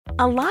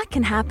A lot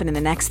can happen in the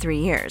next 3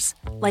 years.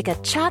 Like a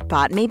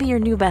chatbot may be your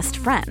new best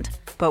friend.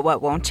 But what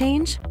won't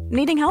change?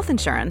 Needing health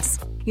insurance.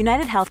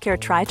 United Healthcare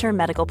Tri-Term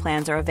Medical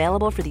Plans are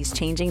available for these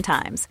changing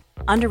times.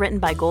 Underwritten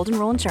by Golden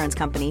Rule Insurance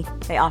Company,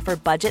 they offer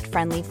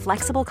budget-friendly,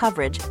 flexible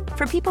coverage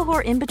for people who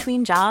are in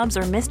between jobs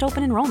or missed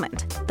open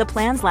enrollment. The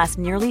plans last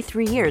nearly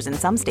 3 years in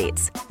some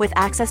states, with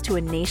access to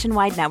a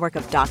nationwide network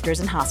of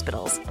doctors and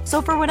hospitals.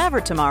 So for whatever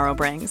tomorrow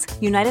brings,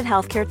 United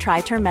Healthcare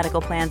Tri-Term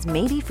Medical Plans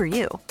may be for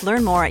you.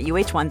 Learn more at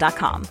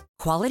uh1.com.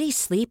 Quality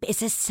sleep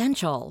is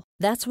essential.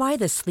 That's why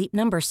the Sleep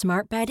Number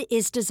Smart Bed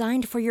is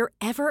designed for your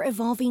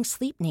ever-evolving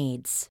sleep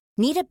needs.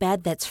 Need a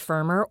bed that's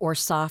firmer or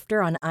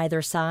softer on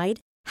either side?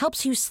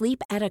 Helps you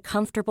sleep at a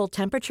comfortable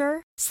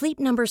temperature? Sleep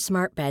Number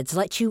Smart Beds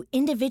let you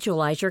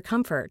individualize your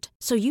comfort,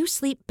 so you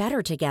sleep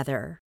better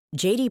together.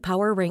 J.D.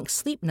 Power ranks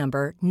Sleep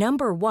Number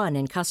number 1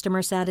 in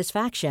customer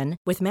satisfaction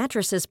with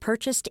mattresses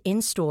purchased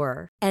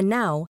in-store. And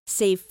now,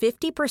 save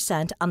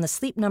 50% on the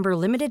Sleep Number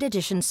Limited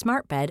Edition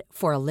Smart Bed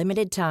for a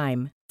limited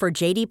time. For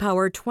J.D.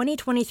 Power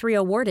 2023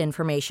 award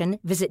information,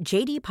 visit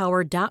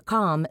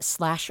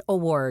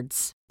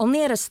jdpower.com/awards.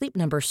 Only at a Sleep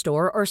Number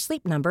store or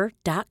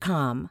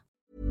sleepnumber.com.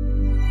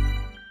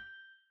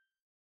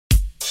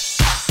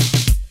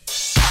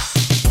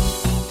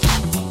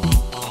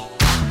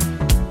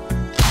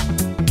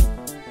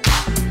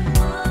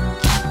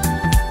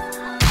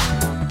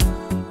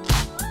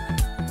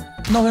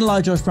 Not gonna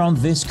lie, Josh Brown,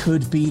 this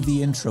could be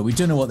the intro. We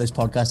don't know what this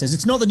podcast is.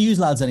 It's not the News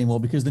Lads anymore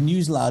because the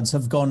News Lads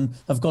have gone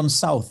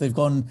south. They've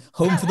gone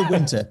home for the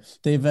winter.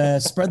 They've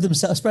spread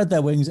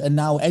their wings, and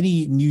now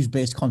any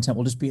news-based content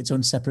will just be its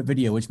own separate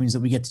video, which means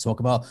that we get to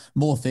talk about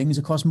more things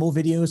across more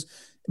videos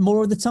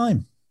more of the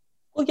time.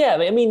 Well, yeah,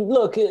 I mean,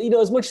 look,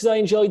 as much as I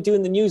enjoy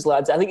doing the News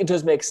Lads, I think it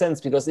does make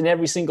sense because in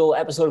every single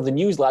episode of the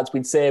News Lads,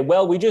 we'd say,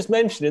 well, we just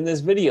mentioned in this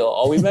video,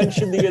 or we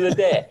mentioned the other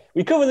day.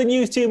 We cover the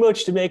news too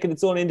much to make it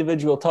its own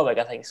individual topic,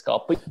 I think,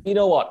 Scott. But you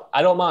know what?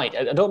 I don't mind.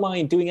 I don't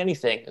mind doing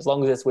anything as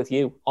long as it's with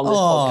you on this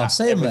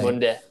podcast every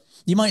Monday.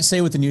 You might say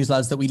with the News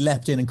Lads that we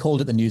leapt in and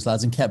called it the News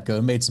Lads and kept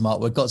going, made some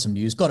artwork, got some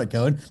news, got it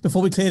going before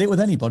we cleared it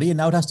with anybody, and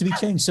now it has to be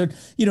changed. So,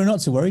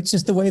 not to worry, it's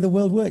just the way the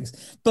world works.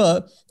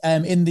 But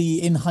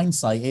in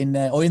hindsight,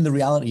 or in the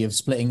reality of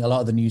splitting a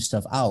lot of the news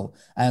stuff out,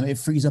 it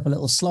frees up a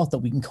little slot that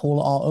we can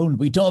call our own.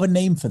 We don't have a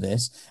name for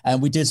this,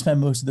 and we did spend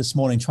most of this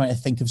morning trying to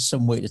think of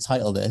some way to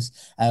title this.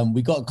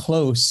 We got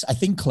close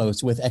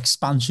with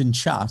Expansion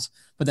Chat,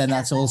 but then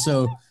that's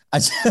also... I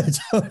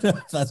don't know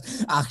if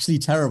that's actually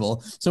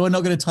terrible. So we're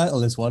not going to title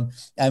this one,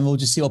 and we'll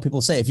just see what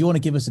people say. If you want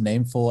to give us a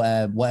name for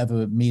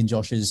whatever me and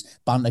Josh's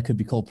banter could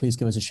be called, please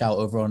give us a shout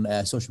over on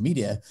social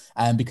media.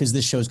 Because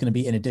this show is going to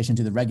be in addition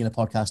to the regular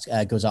podcast,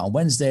 goes out on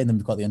Wednesday, and then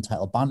we've got the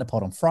Untitled Banter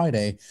Pod on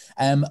Friday.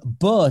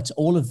 But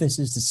all of this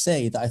is to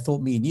say that I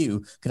thought me and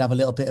you could have a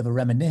little bit of a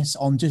reminisce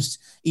on just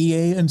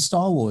EA and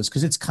Star Wars,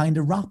 because it's kind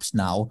of wrapped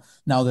now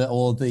that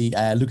all the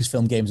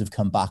Lucasfilm games have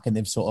come back and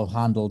they've sort of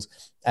handled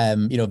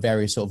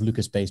various sort of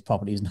Lucas-based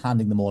properties and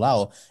handing them all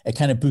out. It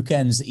kind of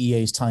bookends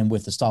EA's time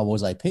with the Star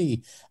Wars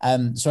IP.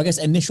 So I guess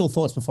initial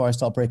thoughts before I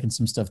start breaking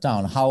some stuff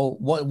down.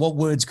 What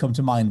words come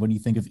to mind when you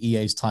think of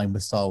EA's time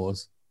with Star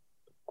Wars?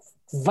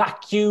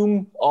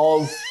 Vacuum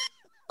of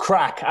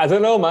crack. I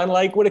don't know, man.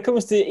 Like when it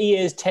comes to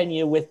EA's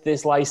tenure with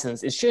this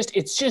license, it's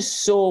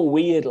just so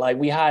weird. Like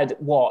we had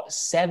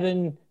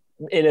 7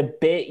 in a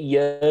bit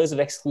years of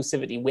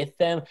exclusivity with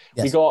them.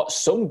 Yes. We got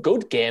some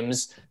good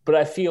games, but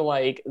I feel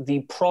like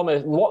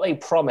what they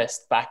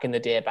promised back in the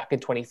day, back in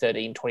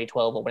 2013,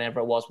 2012, or whenever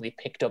it was when they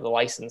picked up the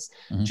license,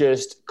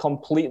 just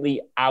completely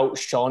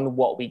outshone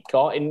what we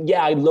got. And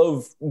yeah, I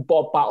love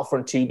Bob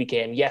Battlefront 2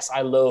 became. Yes,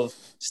 I love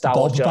Star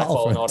Wars Jedi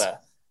Fallen Order.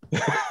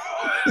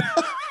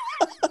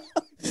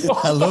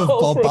 I love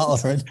Bob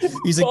Battlefront.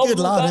 He's a good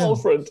lad.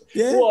 Battlefront.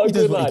 Yeah, what a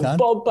good lad.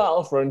 Bob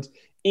Battlefront.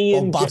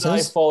 Ian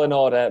Jedi Fallen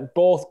Order,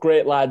 both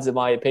great lads in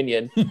my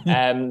opinion.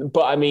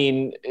 But I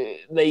mean,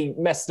 they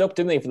messed it up,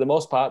 didn't they, for the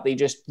most part? They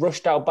just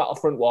rushed out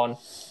Battlefront 1.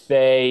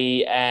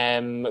 They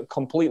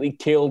completely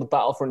killed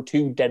Battlefront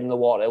 2 dead in the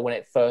water when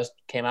it first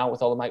came out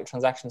with all the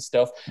microtransaction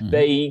stuff.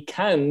 They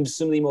canned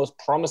some of the most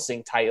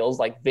promising titles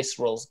like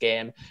Visceral's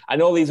game. I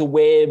know these are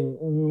way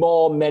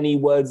many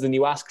words than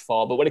you asked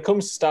for, but when it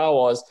comes to Star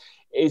Wars,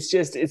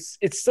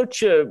 it's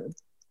such a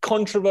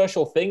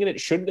controversial thing, and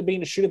it shouldn't have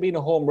been. It should have been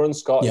a home run,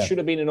 Scott. It should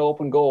have been an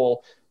open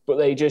goal, but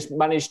they just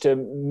managed to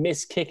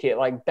miss kick it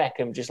like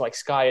Beckham, just like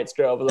sky it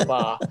straight over the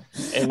bar.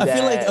 And, I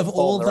feel like of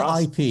all the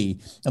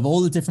IP, of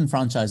all the different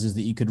franchises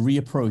that you could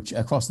reapproach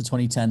across the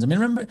 2010s, I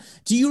mean,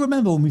 do you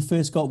remember when we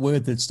first got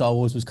word that Star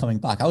Wars was coming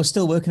back? I was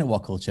still working at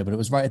What Culture, but it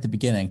was right at the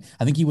beginning.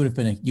 I think you would have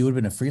been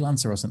a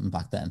freelancer or something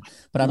back then.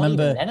 But I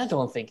remember even then, I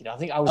don't think. I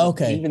think I was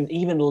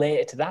even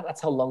later to that.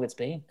 That's how long it's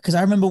been. Because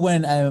I remember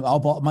when our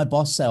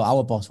boss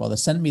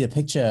sent me the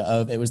picture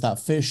of, it was that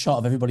first shot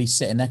of everybody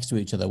sitting next to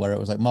each other, where it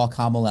was like Mark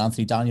Hamill and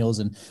Anthony Daniels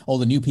and all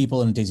the new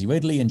people and Daisy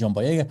Ridley and John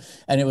Boyega,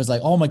 and it was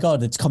like, oh my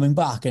god, it's coming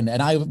back. And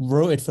I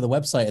wrote it for the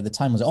website at the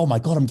time. I was like, oh my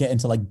god, I'm getting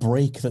to like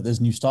break that there's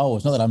new Star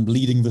Wars. Not that I'm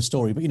leading the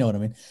story, but you know what I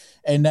mean.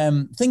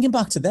 And thinking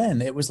back to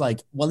then, it was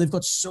like, well, they've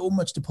got so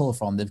much to pull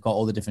from. They've got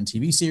all the different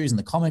TV series and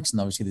the comics,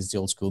 and obviously there's the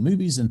old school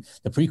movies, and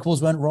the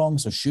prequels went wrong,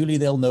 so surely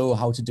they'll know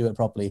how to do it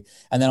properly.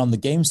 And then on the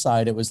game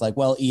side, it was like,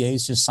 well,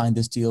 EA's just signed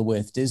this deal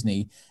with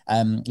Disney,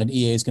 and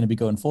EA is going to be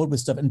going forward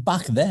with stuff. And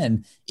back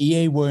then,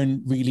 EA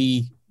weren't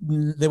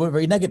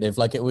very negative.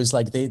 Like, it was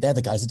like they're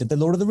the guys that did the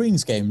Lord of the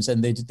Rings games,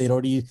 and they'd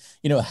already,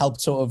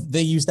 helped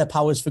they used their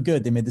powers for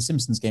good. They made the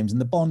Simpsons games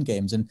and the Bond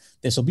games, and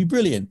this will be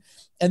brilliant.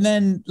 And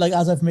then, like,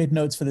 as I've made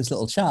notes for this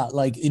little chat,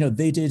 like,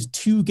 they did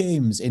 2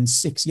 games in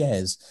 6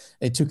 years.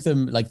 It took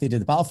them, like, they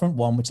did the Battlefront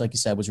 1, which, like you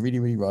said, was really,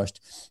 really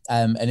rushed.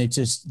 And it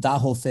just, that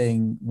whole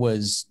thing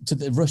was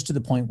rushed to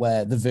the point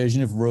where the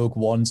version of Rogue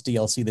One's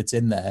DLC that's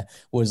in there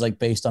was, like,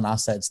 based on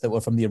assets that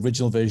were from the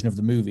original version of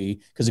the movie,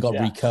 because it got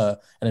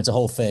recut, and it's a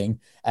whole thing.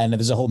 And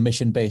there's a whole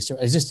mission based.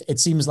 It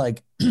seems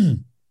like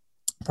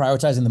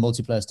prioritizing the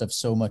multiplayer stuff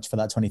so much for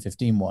that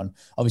 2015 one.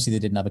 Obviously, they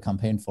didn't have a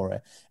campaign for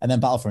it. And then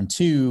Battlefront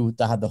 2,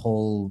 that had the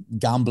whole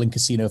gambling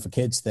casino for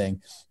kids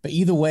thing. But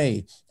either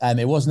way,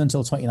 it wasn't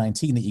until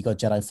 2019 that you got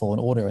Jedi Fallen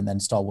Order and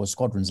then Star Wars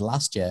Squadrons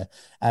last year,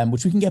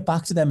 which we can get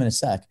back to them in a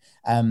sec.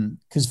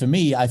 Because for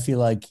me, I feel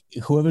like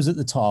whoever's at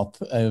the top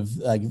of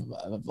like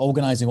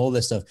organizing all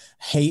this stuff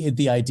hated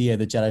the idea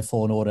that Jedi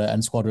Fallen Order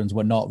and Squadrons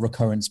were not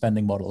recurrent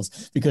spending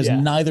models, because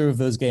neither of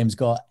those games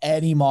got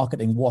any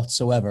marketing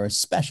whatsoever,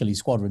 especially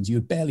Squadrons. You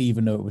would barely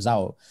even know it was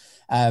out.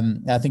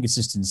 I think it's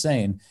just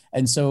insane.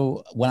 And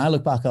so when I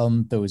look back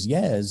on those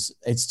years,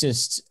 it's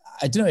just,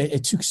 I don't know,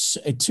 it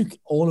took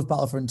all of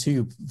Battlefront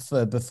 2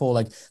 before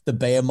like the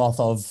behemoth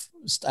of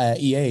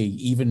EA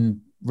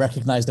even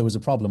recognized there was a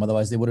problem.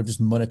 Otherwise, they would have just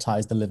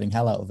monetized the living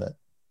hell out of it.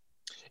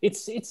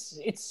 It's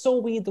so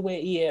weird the way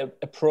EA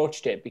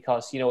approached it,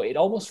 because it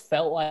almost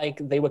felt like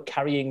they were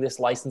carrying this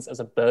license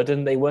as a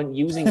burden. They weren't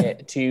using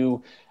it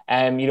to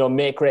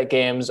make great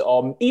games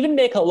or even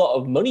make a lot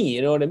of money.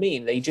 You know what I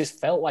mean? They just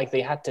felt like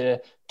they had to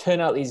turn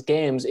out these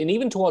games. And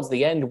even towards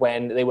the end,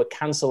 when they were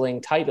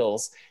canceling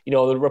titles,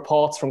 the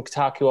reports from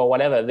Kotaku or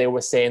whatever, they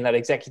were saying that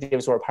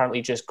executives were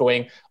apparently just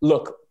going,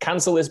 look,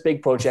 cancel this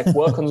big project,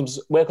 work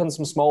on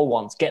some small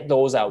ones, get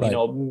those out. Right.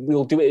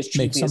 We'll do it as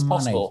cheaply as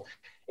possible.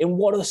 And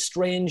what a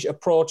strange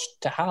approach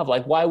to have.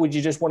 Like, why would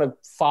you just want to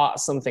fart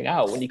something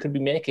out when you could be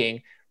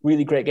making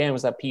really great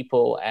games that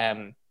people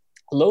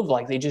love?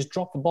 Like, they just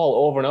drop the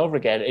ball over and over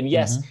again. And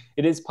yes,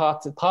 it is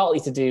partly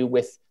to do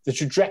with the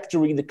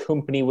trajectory the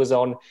company was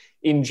on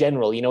in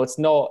general. It's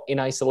not in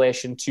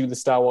isolation to the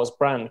Star Wars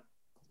brand.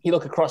 You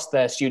look across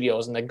their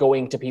studios and they're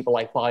going to people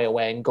like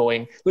BioWare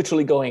and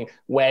literally going,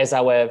 where's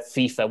our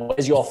FIFA?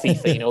 Where's your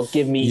FIFA?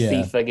 Give me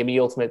FIFA, give me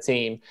Ultimate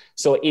Team.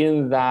 So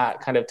in that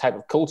kind of type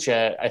of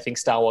culture, I think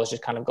Star Wars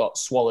just kind of got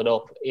swallowed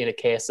up in a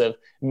case of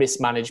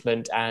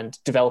mismanagement and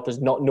developers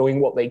not knowing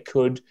what they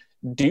could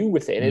do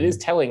with it. And it is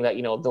telling that,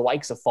 the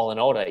likes of Fallen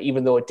Order,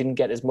 even though it didn't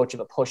get as much of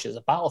a push as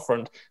a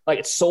Battlefront, like,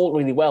 it sold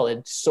really well.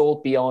 It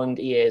sold beyond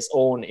EA's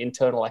own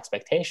internal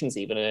expectations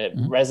even, and it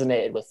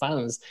resonated with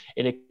fans.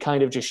 And it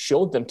kind of just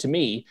showed them, to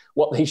me,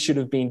 what they should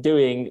have been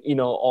doing,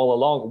 all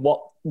along,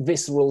 what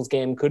Visceral's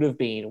game could have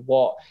been,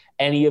 what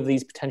any of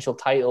these potential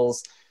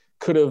titles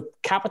could have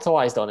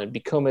capitalized on and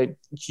become a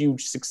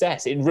huge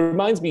success. It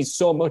reminds me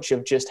so much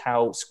of just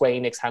how Square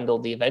Enix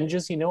handled the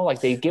Avengers,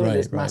 like they've given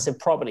this massive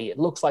property. It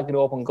looks like an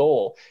open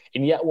goal,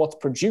 and yet what's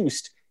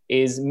produced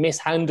is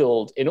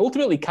mishandled and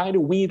ultimately kind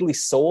of weirdly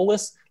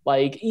soulless.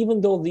 Like,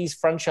 even though these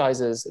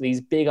franchises, these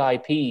big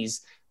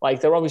IPs, like,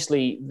 they're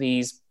obviously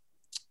these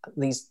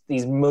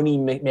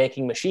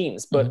money-making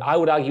machines, but I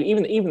would argue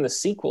even the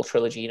sequel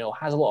trilogy,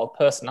 has a lot of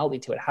personality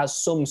to it, has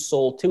some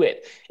soul to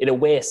it, in a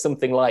way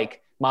something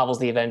like Marvel's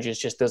The Avengers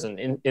just doesn't,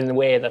 in the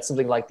way that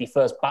something like the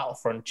first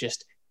Battlefront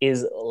just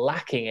is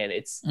lacking in.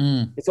 It's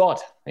odd.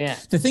 Yeah.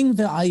 The thing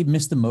that I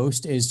miss the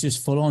most is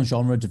just full on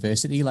genre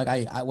diversity. Like,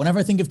 I whenever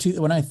I think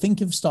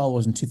of Star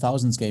Wars and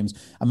 2000s games,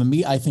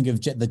 I think of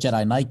the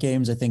Jedi Knight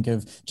games. I think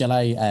of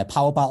Jedi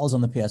Power Battles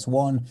on the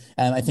PS1.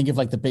 I think of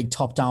like the big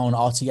top down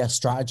RTS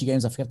strategy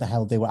games. I forget the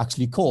hell they were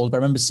actually called, but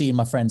I remember seeing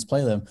my friends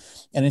play them.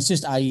 And it's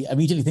just, I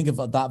immediately think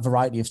of that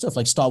variety of stuff,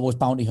 like Star Wars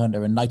Bounty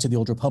Hunter and Knights of the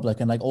Old Republic,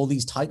 and like all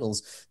these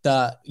titles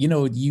that,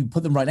 you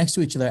put them right next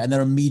to each other and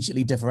they're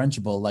immediately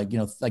differentiable. Like,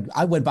 like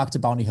I went back to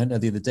Bounty Hunter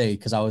the other day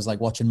because I was like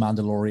watching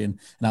Mandalorian, and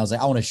I was like,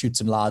 I want to shoot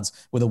some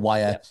lads with a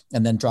wire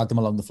and then drag them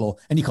along the floor.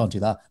 And you can't do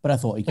that, but I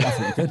thought you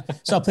could.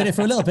 So I played it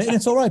for a little bit, and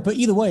it's all right. But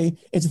either way,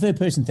 it's a third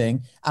person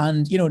thing.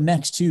 And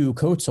next to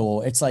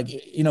KOTOR, it's like,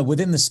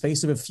 within the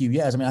space of a few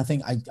years. I mean, I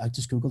think I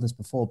just Googled this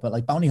before, but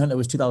like Bounty Hunter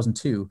was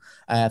 2002.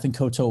 I think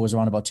KOTOR was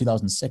around about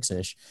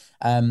 2006-ish.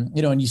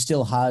 And you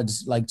still had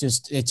like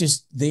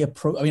they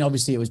approach. I mean,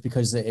 obviously it was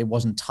because it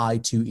wasn't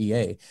tied to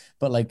EA,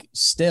 but like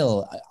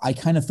still, I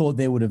kind of thought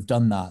they would have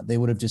done that. They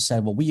would have just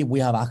said, well, we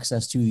have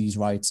access to these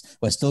rights.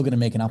 We're still going to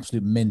make an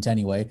absolute mint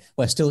anyway.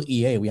 We're still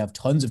EA. We have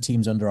tons of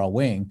teams under our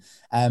wing.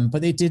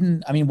 But they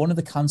didn't. I mean, one of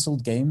the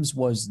cancelled games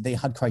was they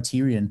had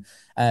Criterion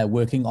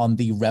working on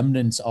the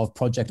remnants of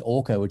Project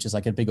Orca, which is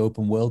like a big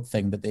open world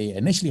thing that they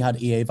initially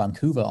had EA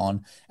Vancouver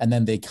on, and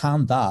then they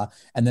canned that,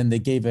 and then they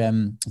gave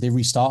they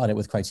restarted it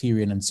with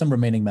Criterion and some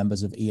remaining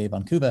members of EA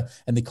Vancouver,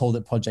 and they called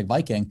it Project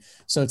Viking.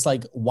 So it's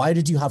like, why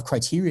did you have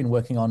Criterion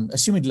working on,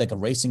 assuming like a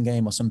racing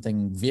game or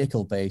something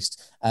vehicle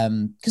based?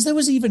 Because there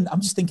was even,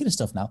 I'm just thinking of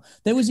stuff now.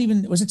 There was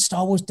even, was it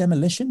Star Wars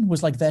Demolition?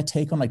 Was like their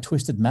take on like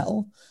Twisted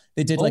Metal.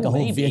 They did like a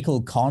whole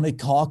vehicle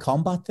car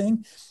combat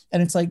thing.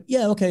 And it's like,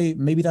 yeah, okay,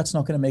 maybe that's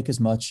not going to make as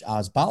much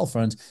as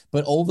Battlefront,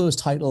 but all those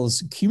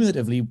titles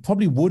cumulatively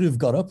probably would have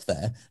got up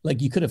there.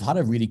 Like you could have had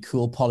a really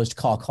cool polished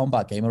car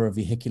combat game or a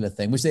vehicular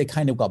thing, which they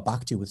kind of got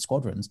back to with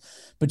Squadrons,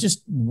 but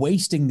just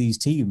wasting these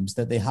teams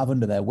that they have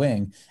under their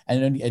wing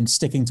and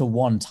sticking to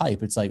one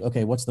type. It's like,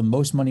 okay, what's the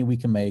most money we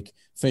can make?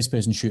 First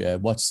person shooter.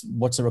 What's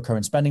a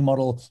recurrent spending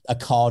model? A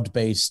card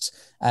based,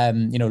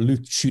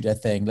 loot shooter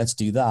thing. Let's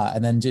do that.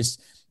 And then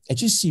it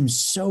just seems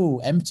so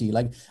empty.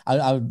 Like I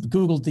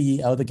Googled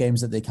the other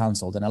games that they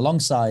canceled, and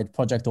alongside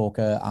Project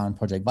Orca and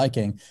Project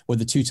Viking were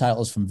the two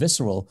titles from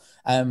Visceral,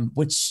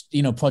 which,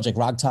 Project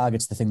Ragtag,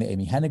 it's the thing that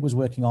Amy Hennig was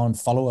working on,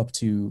 follow up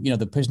to,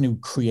 the person who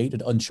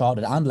created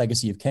Uncharted and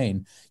Legacy of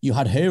Kain. You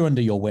had her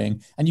under your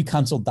wing and you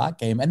canceled that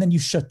game, and then you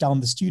shut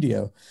down the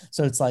studio.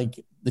 So it's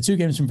like the two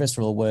games from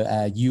Visceral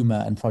were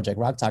Yuma and Project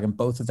Ragtag, and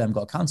both of them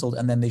got canceled,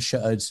 and then they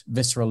shuttered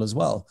Visceral as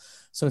well.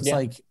 So it's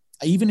like,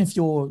 even if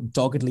you're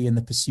doggedly in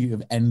the pursuit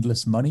of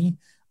endless money,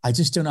 I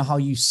just don't know how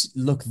you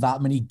look that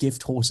many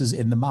gift horses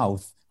in the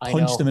mouth,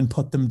 punch them and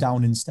put them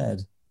down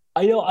instead.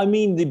 I know. I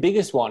mean, the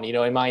biggest one,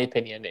 in my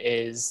opinion,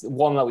 is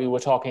one that we were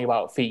talking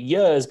about for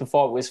years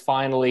before it was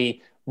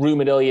finally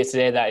rumored earlier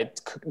today that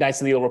Knights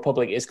of the Old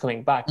Republic is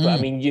coming back. But I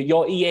mean,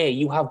 your EA,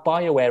 you have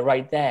BioWare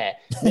right there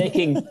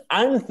making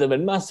Anthem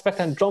and Mass Effect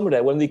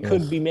Andromeda when they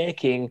could be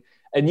making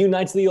a new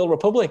Knights of the Old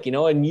Republic,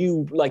 a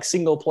new like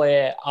single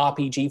player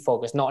RPG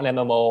focus, not an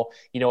MMO,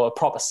 a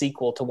proper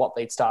sequel to what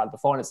they'd started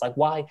before. And it's like,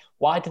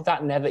 why did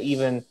that never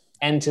even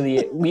enter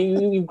you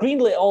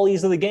greenlit all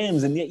these other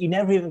games and yet you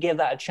never even gave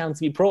that a chance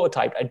to be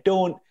prototyped? I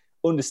don't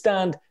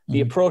understand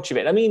the approach of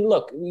it. I mean,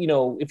 look,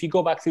 if you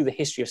go back through the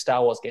history of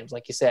Star Wars games,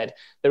 like you said,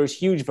 there is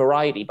huge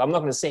variety, but I'm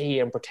not going to sit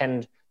here and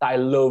pretend that I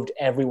loved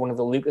every one of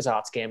the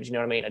LucasArts games. You know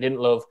what I mean? I didn't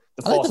love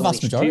the Force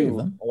Unleashed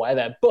 2 or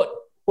whatever,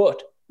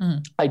 but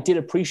I did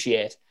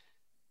appreciate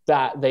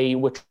that they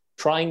were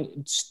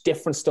trying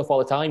different stuff all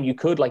the time. You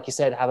could, like you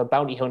said, have a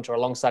bounty hunter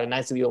alongside a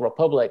Knights of the Old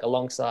Republic,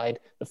 alongside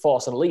the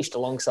Force Unleashed,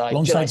 alongside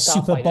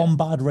Super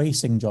Bombard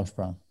Racing, Josh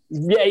Brown.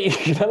 Yeah,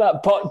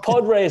 that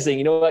pod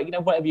racing,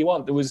 whatever you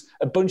want. There was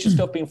a bunch of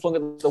stuff being flung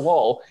at the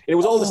wall. It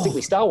was all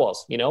distinctly Star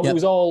Wars, Yep. It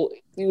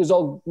was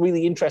all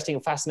really interesting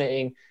and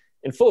fascinating.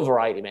 In full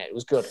variety, mate. It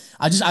was good.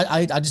 I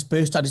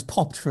just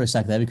popped for a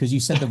sec there because you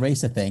said the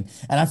racer thing,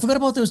 and I forgot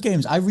about those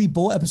games. I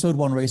rebought Episode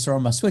 1 Racer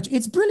on my Switch.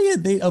 It's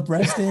brilliant. They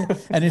up-res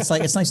it, and it's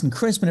nice and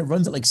crisp, and it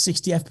runs at like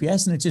 60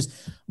 FPS, and it's just,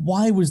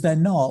 why did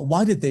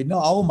they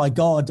not? Oh my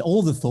God,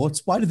 all the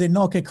thoughts. Why did they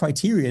not get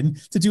Criterion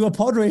to do a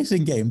pod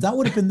racing game? That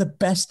would have been the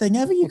best thing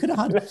ever. You could have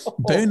had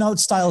Burnout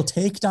style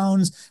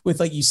takedowns with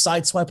like you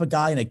sideswipe a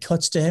guy and it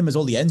cuts to him as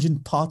all the engine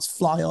parts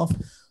fly off.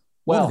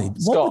 What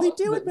were they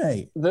doing,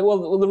 mate?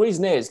 The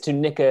reason is, to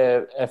nick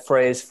a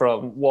phrase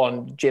from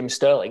one Jim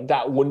Sterling,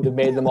 that wouldn't have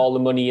made them all the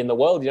money in the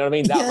world. You know what I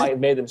mean? That might have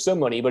made them some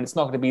money, but it's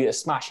not going to be a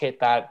smash hit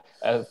that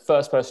a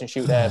first-person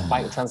shooter,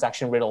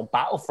 microtransaction-riddled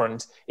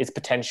Battlefront is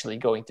potentially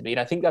going to be. And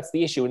I think that's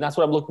the issue, and that's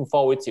what I'm looking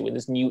forward to in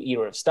this new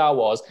era of Star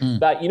Wars.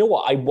 That,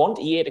 I want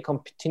EA to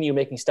continue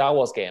making Star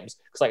Wars games,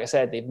 because like I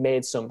said, they've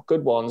made some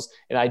good ones,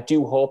 and I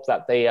do hope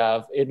that they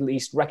have at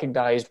least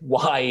recognized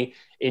why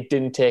it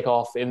didn't take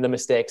off in the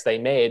mistakes they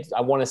made.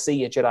 I want to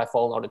see a Jedi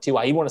Fallen Order 2.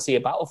 I even want to see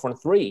a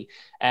Battlefront 3.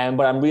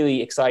 But I'm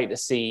really excited to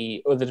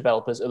see other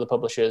developers, other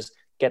publishers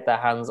get their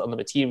hands on the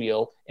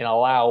material and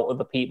allow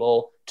other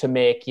people to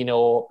make,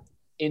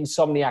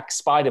 Insomniac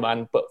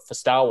Spider-Man, but for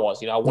Star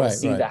Wars. I want to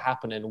see that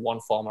happen in one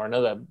form or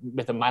another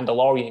with a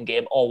Mandalorian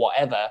game or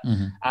whatever.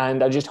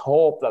 And I just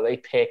hope that they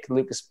pick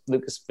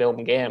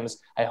Lucasfilm Games.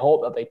 I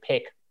hope that they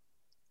pick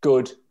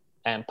good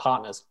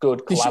partners,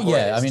 good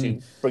collaborators to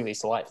bring these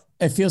to life.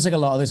 It feels like a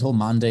lot of this whole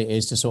mandate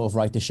is to sort of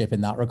right the ship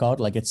in that regard.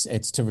 Like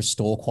it's to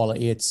restore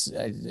quality. It's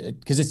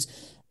because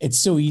it's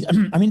so easy.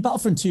 I mean,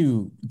 Battlefront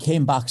 2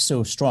 came back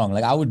so strong.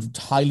 Like I would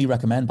highly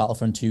recommend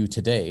Battlefront 2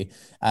 today.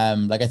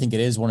 I think it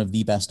is one of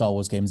the best Star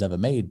Wars games ever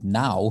made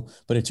now,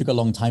 but it took a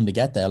long time to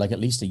get there, like at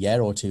least a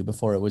year or two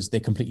before they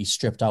completely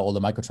stripped out all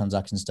the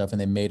microtransaction stuff and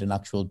they made an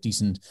actual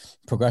decent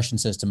progression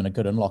system and a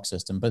good unlock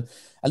system. But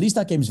at least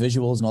that game's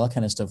visuals and all that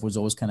kind of stuff was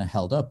always kind of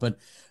held up. But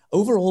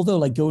overall, though,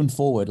 like going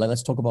forward, like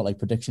let's talk about like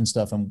prediction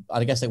stuff and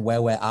I guess like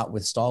where we're at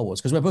with Star Wars,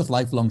 because we're both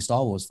lifelong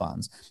Star Wars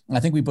fans, and I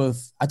think we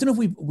both. I don't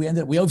know if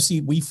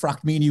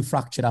me and you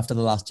fractured after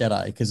The Last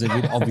Jedi because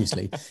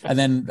obviously, and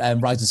then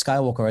Rise of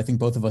Skywalker. I think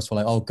both of us were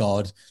like, oh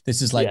God,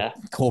 this is like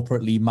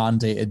corporately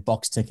mandated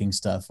box ticking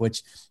stuff,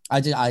 which I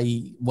didn't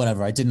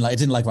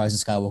like Rise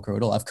of Skywalker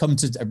at all. I've come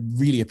to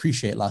really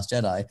appreciate Last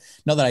Jedi.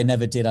 Not that I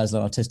never did as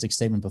an artistic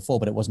statement before,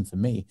 but it wasn't for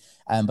me.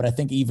 But I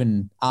think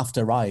even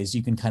after Rise,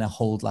 you can kind of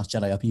hold Last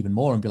Jedi up even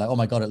more and be like, oh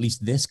my God, at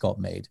least this got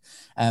made.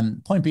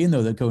 Point being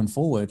though, that going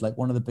forward, like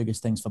one of the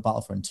biggest things for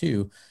Battlefront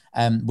 2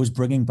 was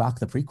bringing back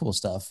the prequel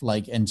stuff,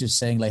 like, and just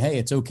saying like, hey,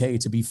 it's okay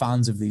to be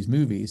fans of these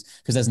movies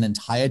because there's an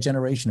entire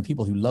generation of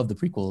people who love the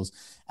prequels.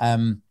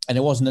 And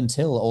it wasn't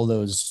until all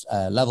those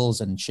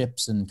levels and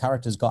ships and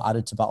characters got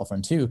added to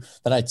Battlefront 2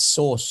 that I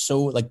saw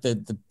like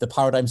the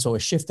paradigm sort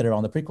of shifted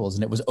around the prequels,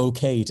 and it was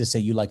okay to say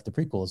you like the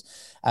prequels,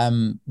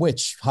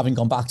 which, having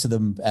gone back to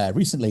them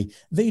recently,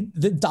 the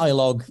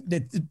dialogue,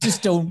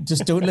 just don't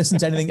listen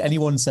to anything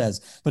anyone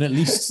says, but at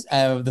least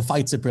the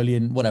fights are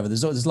brilliant, whatever.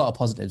 There's a lot of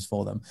positives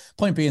for them.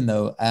 Point being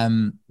though,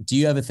 do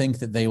you ever think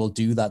that they will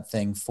do that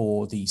thing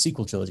for the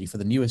sequel trilogy, for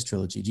the newest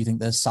trilogy? Do you think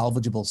there's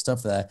salvageable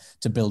stuff there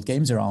to build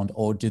games around,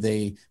 or do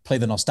they play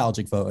the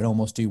nostalgic vote and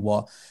almost do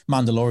what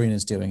Mandalorian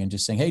is doing and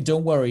just saying, hey,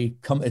 don't worry,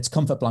 it's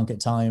comfort blanket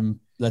time,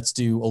 let's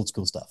do old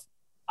school stuff?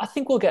 I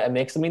think we'll get a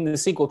mix. I mean, the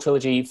sequel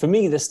trilogy, for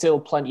me, there's still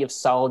plenty of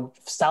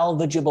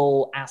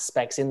salvageable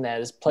aspects in there.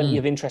 There's plenty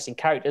of interesting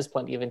characters,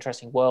 plenty of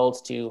interesting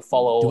worlds to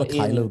follow. Do a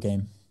Kylo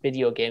game.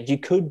 Video games. You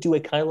could do a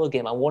Kylo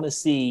game. I want to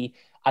see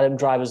Adam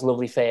Driver's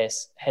lovely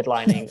face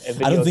headlining a video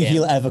game. I don't think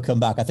he'll ever come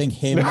back. I think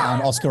him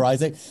and Oscar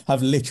Isaac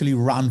have literally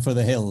ran for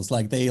the hills.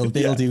 Like they'll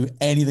do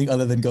anything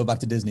other than go back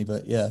to Disney.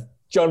 But yeah.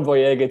 John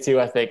Boyega too,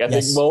 I think. I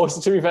think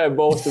most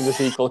of the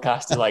sequel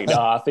cast is like, no,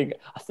 I think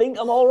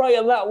I'm all right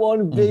on that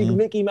one, big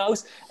Mickey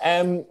Mouse.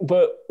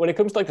 But when it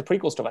comes to like the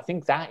prequel stuff, I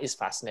think that is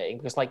fascinating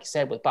because, like you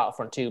said, with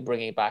Battlefront 2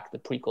 bringing back the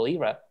prequel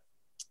era,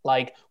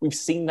 like we've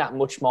seen that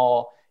much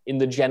more in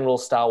the general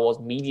Star Wars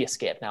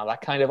mediascape now,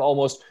 that kind of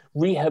almost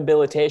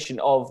rehabilitation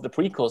of the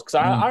prequels. Because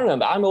I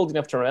remember, I'm old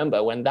enough to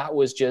remember when that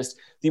was just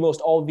the most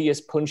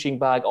obvious punching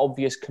bag,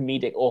 obvious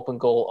comedic open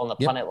goal on the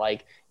planet.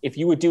 Like if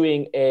you were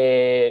doing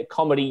a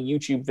comedy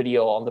YouTube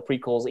video on the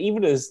prequels,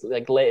 even as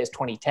like late as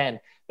 2010,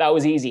 that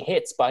was easy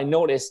hits. But I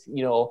noticed,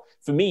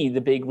 for me, the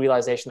big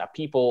realization that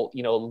people,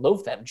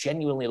 love them,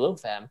 genuinely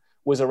love them,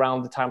 was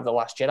around the time of The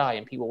Last Jedi,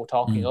 and people were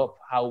talking up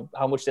how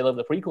much they love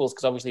the prequels,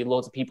 because obviously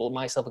loads of people,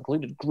 myself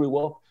included, grew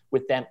up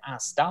with them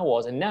as Star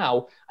Wars. And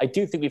now I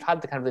do think we've had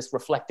the kind of this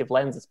reflective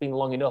lens. It's been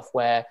long enough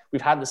where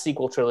we've had the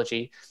sequel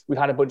trilogy, we've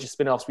had a bunch of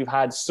spin-offs, we've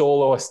had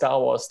Solo, a Star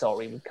Wars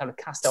story. We've kind of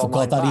cast our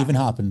mind back. That even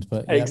happened,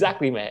 but yeah.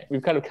 Exactly, mate.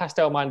 We've kind of cast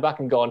our mind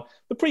back and gone,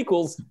 the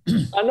prequels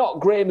are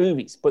not great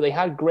movies, but they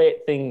had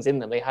great things in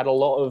them. They had a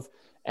lot of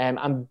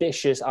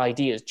ambitious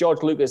ideas.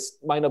 George Lucas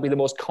might not be the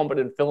most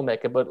competent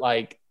filmmaker, but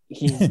like,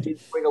 he did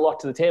bring a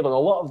lot to the table, and a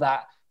lot of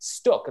that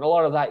stuck, and a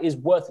lot of that is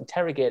worth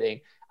interrogating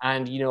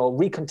and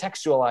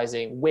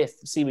recontextualizing with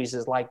series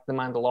like The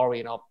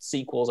Mandalorian or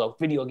sequels or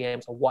video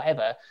games or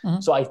whatever.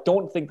 So I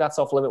don't think that's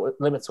off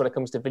limits when it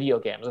comes to video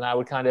games, and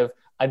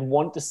I'd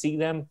want to see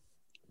them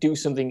do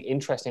something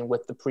interesting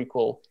with the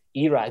prequel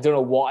era. I don't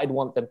know what I'd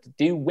want them to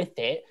do with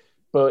it,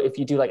 but if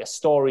you do like a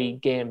story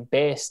game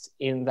based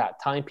in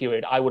that time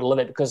period, I would love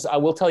it, because I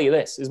will tell you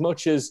this, as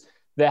much as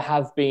there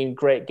have been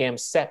great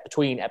games set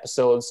between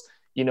episodes,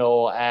 3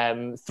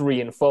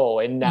 and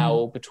 4, and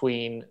now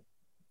between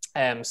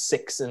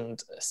 6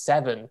 and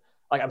 7.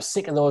 Like, I'm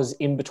sick of those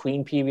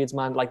in-between periods,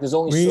 man. Like, there's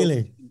only so much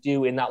you can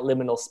do in that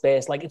liminal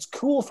space. Like, it's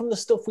cool from the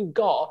stuff we've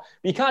got,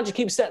 but you can't just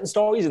keep setting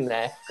stories in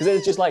there, because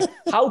it's just like,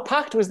 how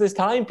packed was this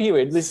time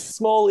period, this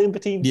small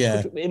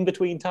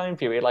in-between time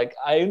period? Like,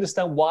 I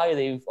understand why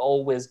they've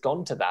always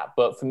gone to that,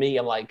 but for me,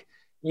 I'm like,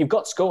 you've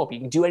got scope. You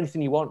can do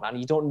anything you want, man.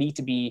 You don't need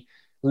to be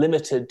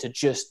limited to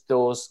just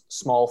those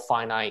small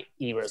finite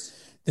eras.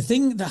 The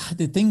thing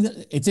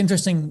that it's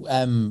interesting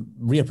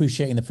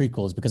reappreciating the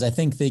prequels, because I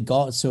think they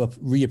got so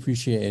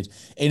reappreciated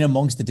in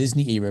amongst the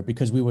Disney era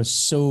because we were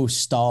so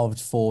starved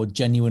for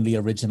genuinely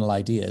original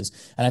ideas.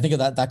 And I think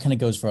that kind of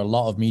goes for a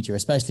lot of media,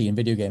 especially in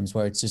video games,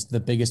 where it's just the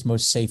biggest,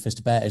 most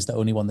safest bet is the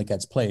only one that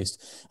gets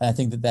placed. And I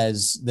think that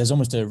there's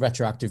almost a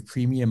retroactive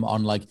premium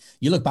on, like,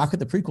 you look back at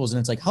the prequels and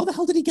it's like, how the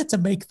hell did he get to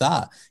make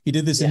that? He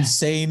did this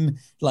insane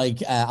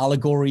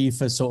allegory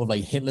for sort of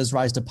like Hitler's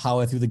rise to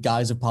power through the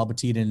guise of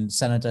Palpatine and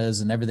senators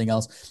and everything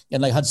else,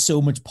 and like had so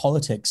much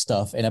politics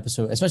stuff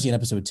especially in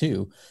episode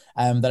 2,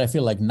 that I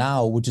feel like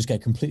now would just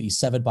get completely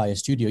severed by a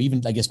studio, even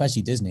like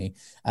especially Disney,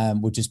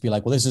 would just be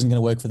like, well, this isn't going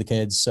to work for the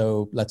kids,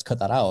 so let's cut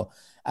that out.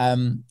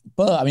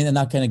 But I mean, and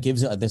that kind of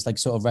gives it this like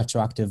sort of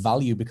retroactive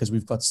value, because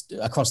we've got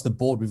across the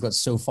board, we've got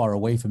so far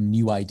away from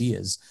new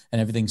ideas and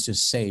everything's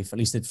just safe. At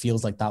least it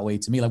feels like that way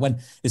to me. Like,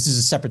 when this is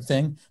a separate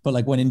thing, but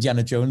like when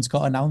Indiana Jones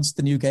got announced,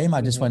 the new game,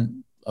 I just went,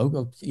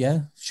 oh yeah,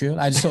 sure.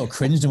 I just sort of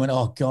cringed and went,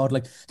 oh God,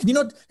 like, can you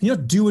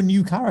not do a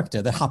new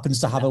character that happens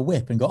to have a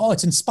whip and go, oh,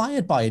 it's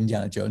inspired by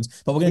Indiana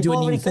Jones, but we're going to do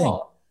a new thing.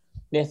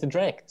 Nathan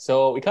Drake.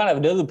 So we can't have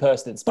another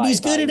person inspired. But he's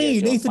good, isn't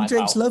he? Nathan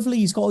Drake's lovely.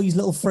 He's got all these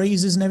little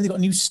phrases and everything, got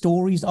new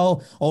stories.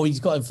 Oh,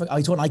 he's got an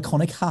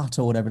iconic hat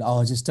or whatever.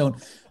 Oh, I just don't.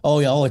 Oh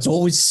yeah. Oh, it's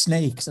always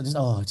snakes.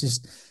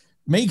 Just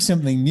make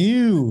something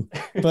new.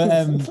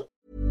 But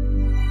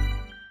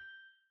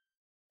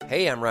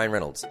Hey, I'm Ryan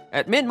Reynolds.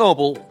 At Mint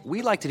Mobile,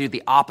 we like to do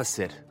the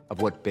opposite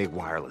of what Big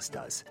Wireless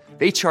does.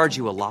 They charge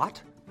you a lot.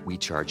 we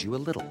charge you a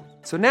little.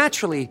 So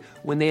naturally,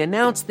 when they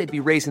announced they'd be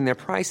raising their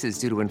prices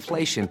due to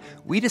inflation,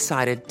 we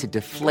decided to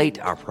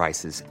deflate our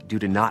prices due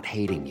to not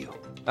hating you.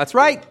 That's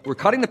right. We're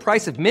cutting the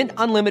price of Mint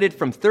Unlimited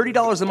from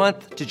 $30 a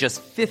month to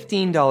just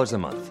 $15 a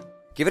month.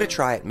 Give it a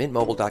try at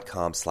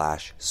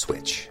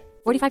mintmobile.com/switch.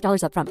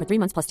 $45 up front for 3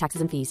 months plus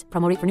taxes and fees.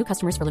 Promo rate for new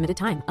customers for limited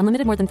time.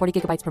 Unlimited more than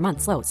 40 gigabytes per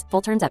month slows.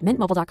 Full terms at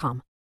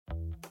mintmobile.com.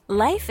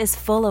 Life is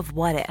full of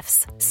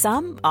what-ifs.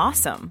 Some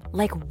awesome,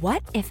 like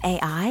what if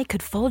AI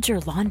could fold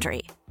your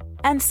laundry?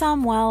 And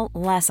some, well,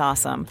 less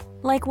awesome,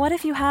 like what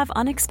if you have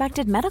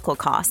unexpected medical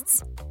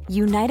costs?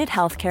 United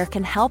Healthcare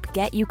can help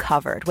get you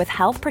covered with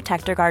Health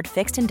Protector Guard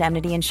fixed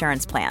indemnity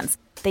insurance plans.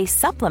 They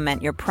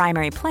supplement your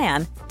primary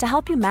plan to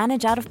help you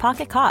manage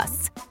out-of-pocket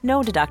costs.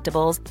 No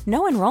deductibles,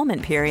 no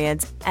enrollment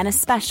periods, and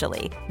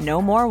especially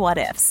no more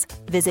what-ifs.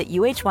 Visit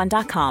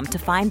uh1.com to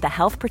find the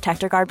Health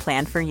Protector Guard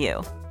plan for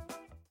you.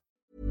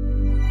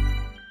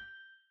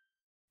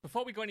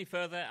 Before we go any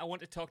further, I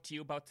want to talk to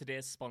you about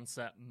today's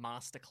sponsor,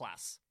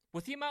 Masterclass.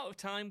 With the amount of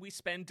time we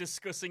spend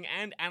discussing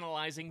and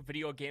analysing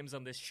video games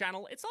on this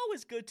channel, it's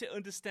always good to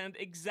understand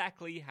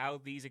exactly how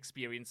these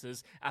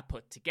experiences are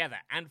put together.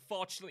 And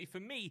fortunately for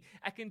me,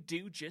 I can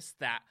do just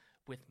that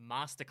with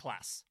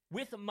Masterclass.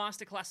 With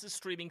Masterclass's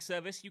streaming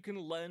service, you can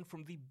learn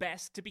from the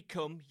best to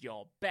become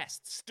your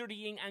best,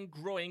 studying and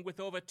growing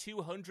with over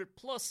 200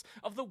 plus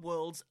of the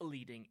world's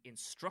leading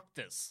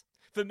instructors.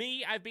 For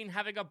me, I've been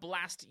having a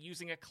blast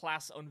using a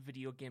class on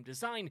video game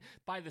design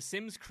by The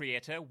Sims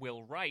creator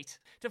Will Wright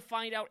to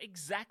find out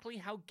exactly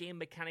how game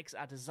mechanics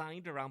are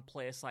designed around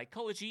player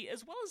psychology,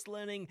 as well as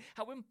learning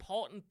how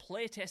important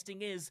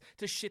playtesting is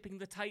to shipping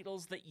the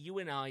titles that you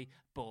and I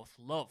both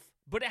love.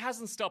 But it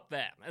hasn't stopped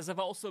there, as I've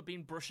also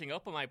been brushing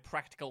up on my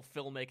practical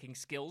filmmaking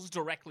skills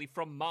directly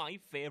from my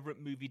favourite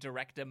movie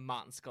director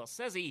Martin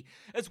Scorsese,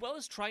 as well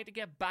as trying to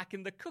get back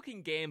in the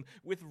cooking game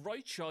with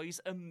Roy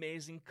Choi's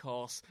amazing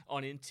course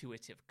on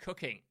intuitive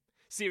cooking.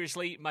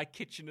 Seriously, my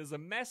kitchen is a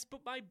mess,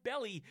 but my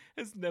belly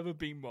has never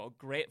been more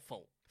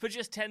grateful. For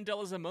just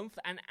 $10 a month,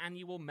 an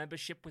annual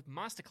membership with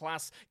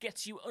Masterclass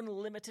gets you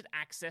unlimited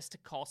access to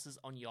courses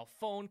on your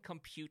phone,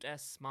 computer,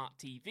 smart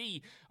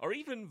TV, or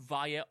even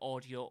via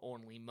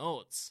audio-only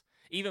modes.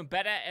 Even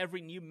better,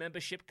 every new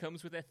membership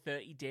comes with a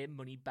 30-day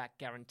money-back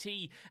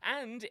guarantee,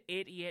 and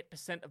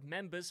 88% of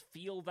members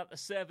feel that the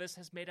service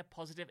has made a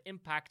positive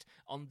impact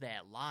on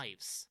their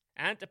lives.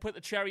 And to put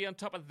the cherry on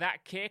top of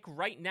that cake,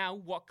 right now,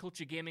 What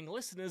Culture Gaming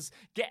listeners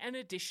get an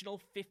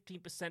additional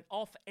 15%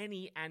 off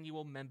any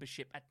annual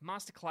membership at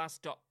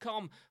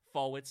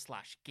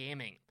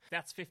masterclass.com/gaming.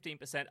 That's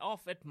 15%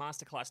 off at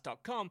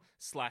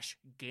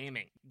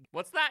masterclass.com/gaming.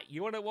 What's that?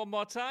 You want it one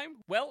more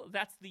time? Well,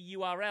 that's the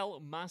URL,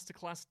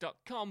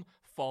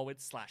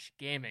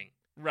 masterclass.com/gaming.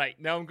 Right,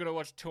 now I'm going to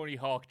watch Tony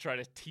Hawk try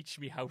to teach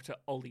me how to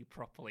ollie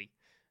properly.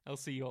 I'll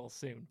see you all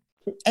soon.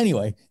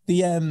 Anyway,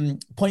 the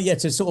point,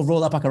 to sort of roll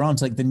that back around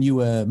to like the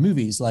newer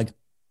movies, like,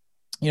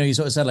 you know, you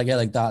sort of said like, yeah,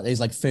 like that is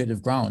like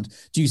Furtive Ground.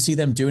 Do you see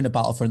them doing a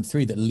Battlefront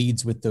 3 that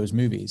leads with those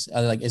movies?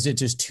 Like, is it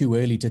just too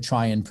early to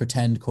try and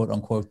pretend, quote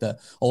unquote,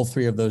 that all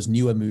three of those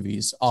newer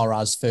movies are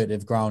as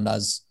Furtive Ground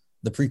as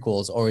the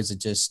prequels? Or is it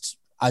just,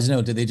 I don't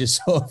know, do they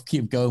just sort of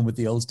keep going with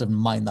the old stuff and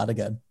mine that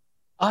again?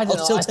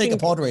 I'll still take a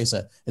pod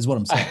racer, is what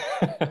I'm saying.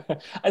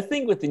 I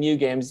think with the new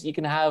games, you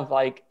can have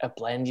like a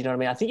blend, you know what I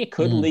mean? I think it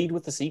could lead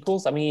with the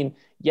sequels. I mean,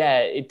 yeah,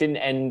 it didn't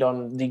end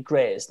on the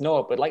greatest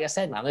note, but like I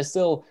said, man, there's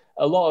still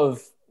a lot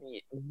of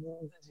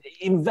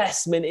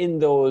investment in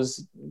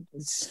those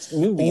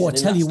movies. Oh, I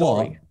tell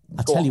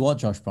you what,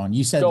 Josh Brown,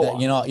 you said that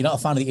you're not a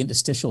fan of the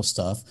interstitial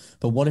stuff,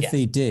 but what if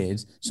they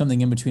did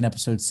something in between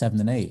episodes 7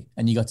 and 8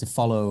 and you got to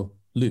follow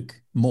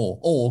Luke more,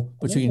 or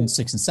between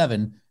 6 and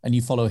 7 and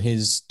you follow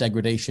his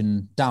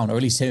degradation down, or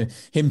at least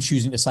him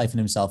choosing to siphon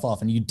himself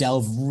off, and you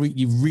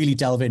really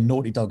delve in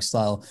Naughty Dog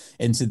style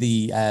into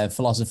the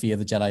philosophy of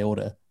the Jedi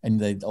Order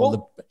and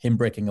him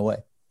breaking away.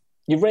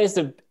 You've raised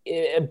a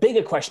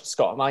bigger question,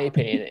 Scott, in my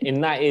opinion,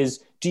 and that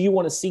is, do you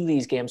want to see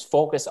these games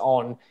focus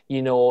on,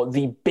 you know,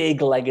 the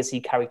big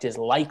legacy characters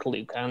like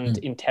Luke and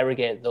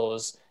interrogate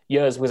those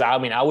years? Because I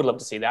mean, I would love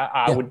to see that.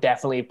 I would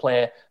definitely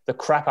play the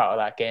crap out of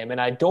that game. And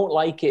I don't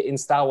like it in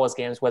Star Wars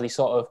games where they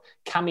sort of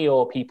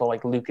cameo people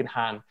like Luke and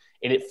Han.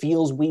 And it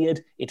feels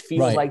weird. It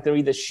feels like they're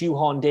either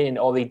shoehorned in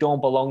or they don't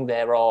belong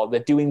there, or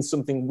they're doing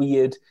something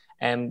weird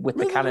with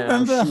the canon.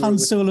 Remember Han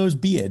Solo's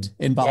beard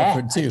in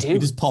Battlefront 2? He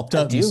just popped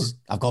up.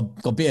 I've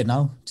got beard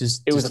now.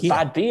 It was a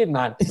bad beard,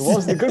 man. It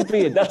wasn't a good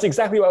beard. That's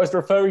exactly what I was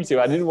referring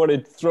to. I didn't want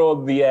to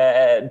throw the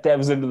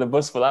devs under the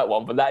bus for that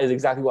one, but that is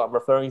exactly what I'm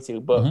referring to.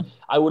 But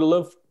I would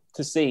love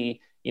to see,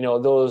 you know,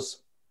 those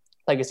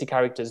legacy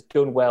characters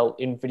done well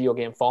in video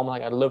game form.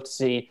 Like, I'd love to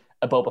see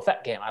a Boba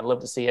Fett game. I'd love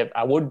to see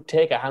I would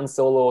take a Han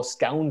Solo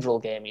Scoundrel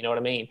game, you know what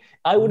I mean?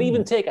 I would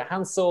even take a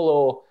Han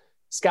Solo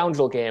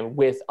Scoundrel game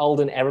with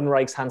Alden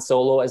Ehrenreich's Han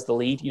Solo as the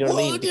lead, you know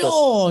what I mean?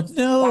 Because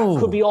that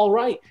could be all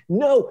right.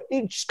 No,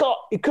 Scott,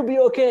 it could be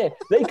okay.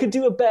 They could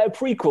do a better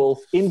prequel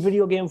in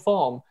video game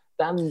form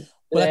than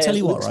Well, I tell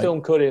you what, right?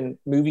 Lucasfilm could in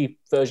movie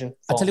version.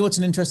 I tell you what's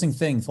an interesting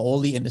thing for all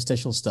the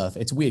interstitial stuff.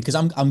 It's weird because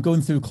I'm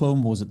going through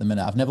Clone Wars at the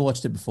minute. I've never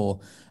watched it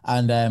before,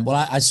 and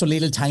I saw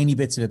little tiny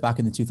bits of it back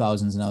in the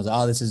 2000s, and I was like,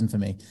 oh, this isn't for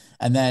me.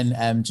 And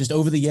then just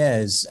over the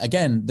years,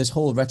 again, this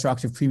whole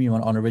retroactive premium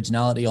on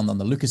originality on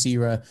the Lucas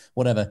era,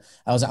 whatever.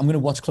 I was like, I'm going to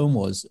watch Clone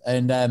Wars,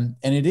 and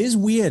it is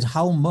weird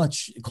how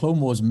much Clone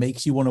Wars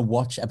makes you want to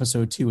watch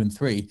episode 2 and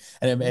 3,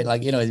 and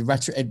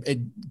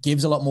it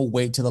gives a lot more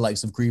weight to the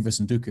likes of Grievous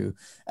and Dooku,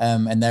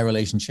 and their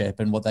relationship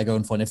and what they're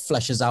going for, and it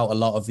fleshes out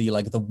a lot of the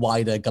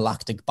wider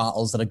galactic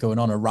battles that are going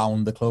on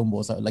around the Clone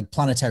Wars, like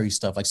planetary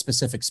stuff, like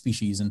specific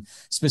species and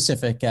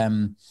specific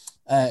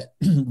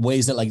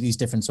ways that like these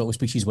different sort of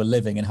species were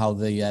living and how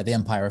the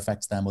Empire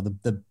affects them, or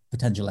the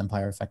potential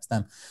Empire affects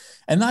them,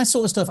 and that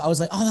sort of stuff. I was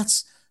like, oh,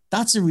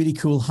 that's a really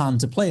cool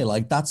hand to play.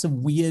 Like, that's a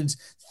weird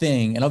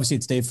thing. And obviously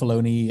it's Dave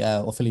Filoni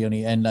or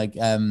Filioni. And like,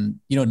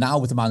 now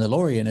with The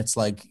Mandalorian, it's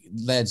like,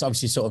 there's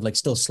obviously sort of like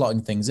still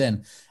slotting things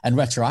in, and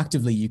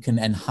retroactively you can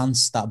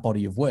enhance that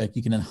body of work.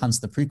 You can enhance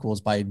the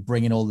prequels by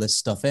bringing all this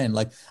stuff in.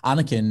 Like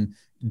Anakin,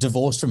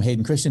 divorced from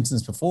Hayden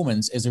Christensen's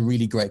performance, is a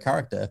really great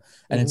character.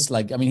 And it's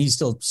like, I mean, he's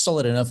still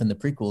solid enough in the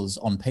prequels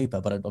on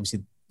paper, but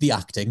obviously the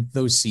acting,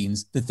 those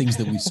scenes, the things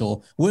that we saw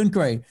weren't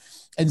great.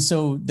 And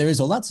so there is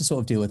all that to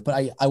sort of deal with.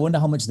 But I wonder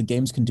how much the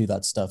games can do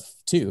that stuff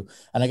too.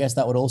 And I guess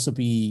that would also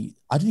be,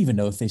 I don't even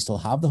know if they still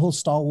have the whole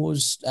Star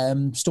Wars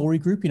story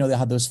group. They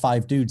had those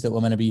 5 dudes that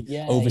were meant to be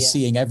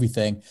overseeing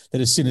everything,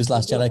 that as soon as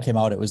Last Jedi came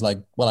out, it was like,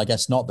 well, I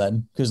guess not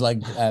then. Because like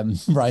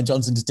Rian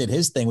Johnson just did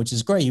his thing, which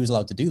is great. He was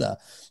allowed to do that.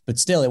 But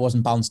still, it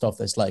wasn't bounced off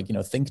this like,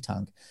 think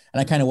tank. And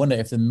I kind of wonder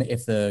if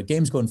the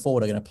games going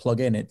forward are going to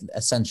plug in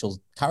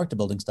essential character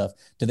building stuff.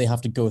 Do they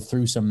have to go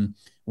through some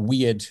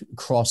weird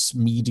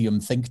cross-medium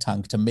think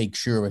tank to make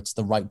sure it's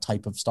the right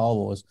type of Star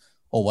Wars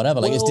or whatever?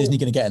 Like, is Disney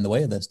going to get in the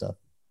way of this stuff?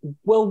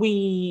 Well,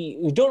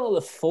 we don't know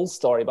the full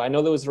story, but I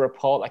know there was a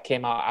report that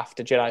came out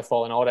after Jedi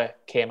Fallen Order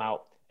came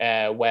out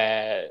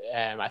where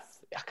I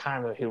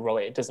can't remember who wrote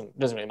it. It doesn't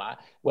really matter.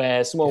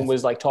 Where someone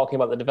was like talking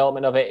about the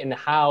development of it and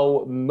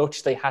how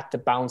much they had to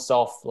bounce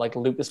off like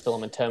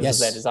Lucasfilm in terms of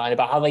their design,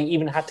 about how they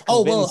even had to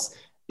convince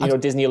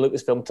Disney or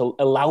Lucasfilm to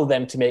allow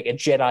them to make a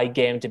Jedi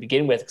game to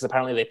begin with, because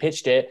apparently they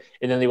pitched it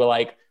and then they were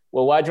like,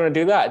 well, why do you want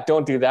to do that?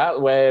 Don't do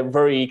that. We're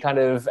very kind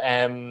of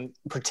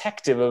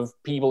protective of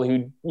people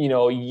who,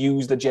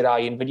 use the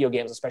Jedi in video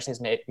games, especially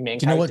as main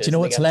characters. Do you know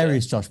what's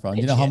hilarious, Josh Brown?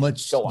 You know how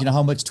much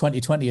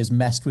 2020 has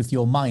messed with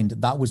your mind?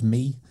 That was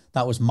me.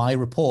 That was my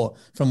report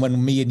from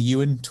when me and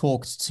Ewan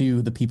talked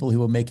to the people who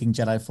were making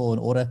Jedi Fallen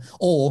Order.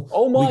 Or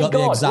we got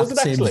the exact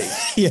same.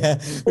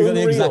 We got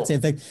the exact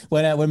same thing.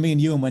 When me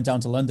and Ewan went down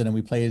to London and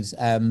we played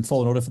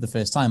Fallen Order for the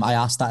first time, I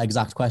asked that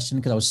exact question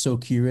because I was so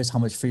curious how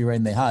much free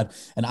reign they had.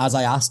 And as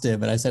I asked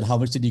him, and I said, "How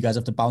much did you guys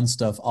have to bounce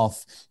stuff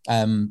off?"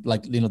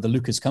 The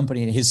Lucas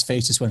company, and his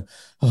face just went,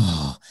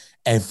 "Oh."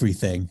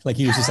 Everything. Like,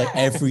 he was just like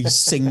every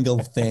single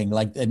thing,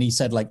 like, and he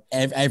said like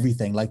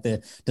everything, like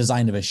the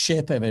design of a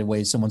ship, every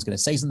way someone's going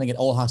to say something, it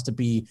all has to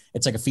be,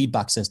 it's like a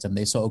feedback system.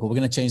 They sort of go, we're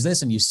going to change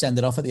this, and you send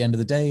it off at the end of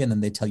the day, and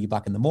then they tell you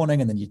back in the morning,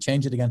 and then you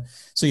change it again.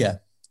 So yeah,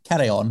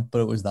 carry on,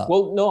 but it was that.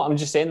 Well, no, I'm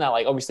just saying that,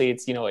 like, obviously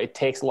it's, it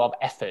takes a lot of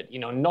effort,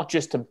 not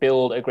just to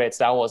build a great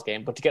Star Wars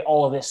game, but to get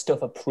all of this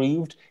stuff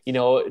approved,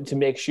 to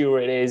make sure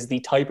it is the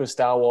type of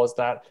Star Wars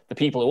that the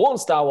people who want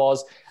Star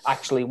Wars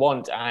actually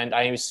want. And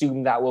I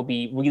assume that will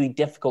be really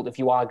difficult if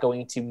you are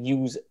going to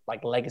use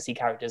like legacy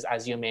characters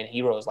as your main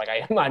heroes. Like,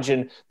 I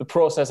imagine the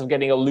process of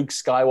getting a Luke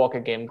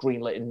Skywalker game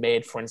greenlit and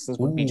made, for instance,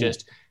 would be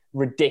just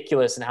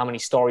ridiculous, and how many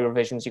story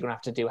revisions you're going to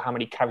have to do, how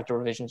many character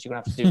revisions you're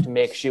going to have to do to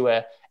make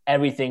sure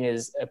everything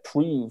is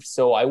approved.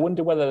 So I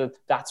wonder whether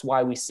that's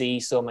why we see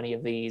so many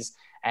of these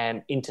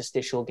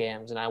interstitial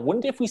games. And I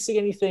wonder if we see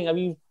anything. Have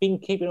you been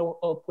keeping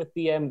up with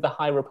the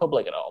High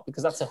Republic at all?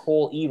 Because that's a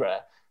whole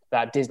era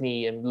that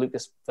Disney and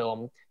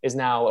Lucasfilm is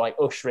now like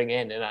ushering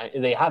in.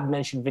 And they have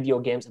mentioned video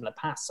games in the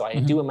past. So I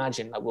do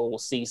imagine that we'll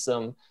see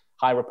some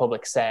High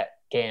Republic set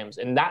games,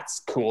 and that's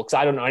cool because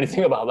I don't know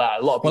anything about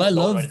that. A lot of people. Well,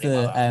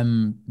 I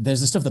love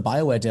there's the stuff that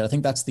BioWare did. I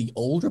think that's the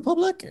Old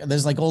Republic.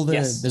 There's like all the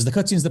there's the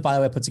cutscenes that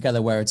BioWare put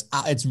together where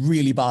it's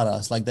really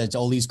badass. Like, there's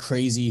all these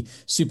crazy,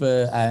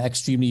 super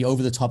extremely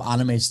over the top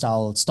anime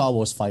style Star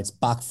Wars fights,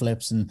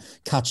 backflips and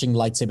catching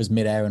lightsabers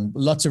midair, and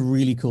lots of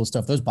really cool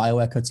stuff. Those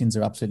BioWare cutscenes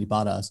are absolutely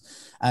badass.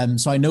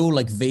 So I know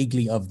like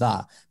vaguely of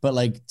that, but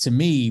like, to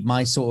me,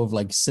 my sort of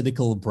like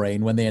cynical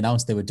brain, when they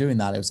announced they were doing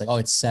that, it was like, oh,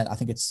 it's set, I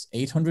think it's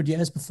 800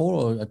 years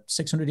before or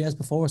 600 years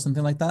before or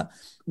something like that.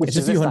 Which it's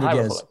is a few hundred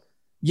years. Republic.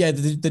 Yeah,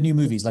 the new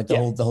movies, like the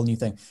whole new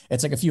thing.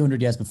 It's like a few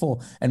hundred years before.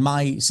 And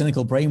my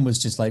cynical brain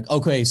was just like,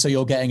 okay, so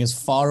you're getting as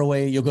far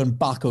away, you're going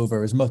back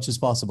over as much as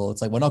possible.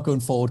 It's like, we're not going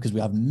forward because we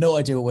have no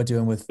idea what we're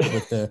doing with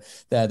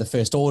the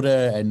First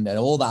Order and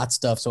all that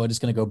stuff. So we're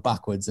just going to go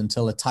backwards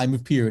until a time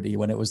of purity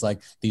when it was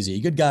like, these are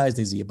your good guys,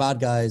 these are your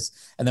bad guys.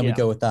 And then we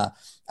go with that.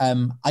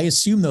 I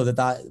assume though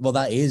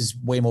that is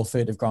way more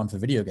furtive ground for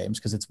video games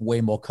because it's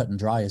way more cut and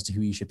dry as to who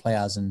you should play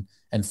as and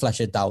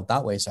flesh it out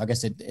that way. So I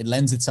guess it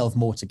lends itself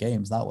more to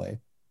games that way.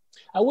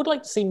 I would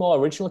like to see more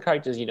original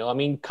characters, you know. I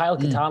mean, Kyle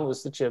Katarn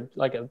was such a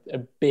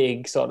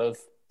big sort of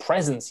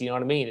presence, you know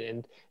what I mean?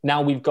 And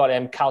now we've got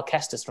Cal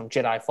Kestis from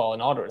Jedi Fallen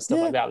Order and stuff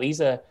like that.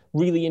 These are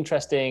really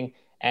interesting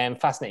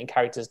and fascinating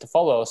characters to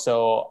follow.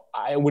 So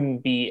I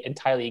wouldn't be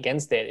entirely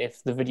against it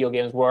if the video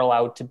games were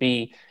allowed to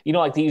be, you know,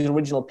 like these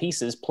original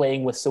pieces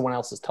playing with someone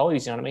else's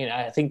toys, you know what I mean?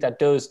 I think that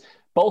does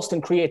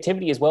bolster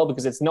creativity as well,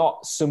 because it's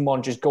not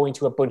someone just going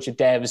to a bunch of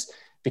devs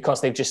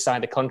because they've just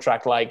signed a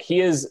contract. Like,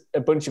 here's a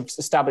bunch of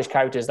established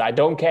characters that I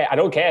don't care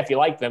if you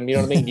like them, you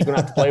know what I mean? You're going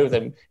to have to play with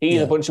them.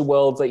 Here's a bunch of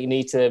worlds that you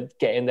need to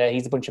get in there.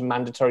 Here's a bunch of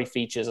mandatory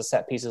features or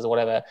set pieces or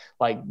whatever.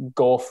 Like,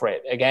 go for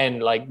it. Again,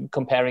 like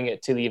comparing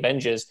it to the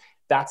Avengers,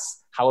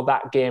 that's how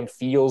that game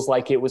feels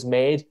like it was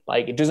made.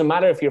 Like, it doesn't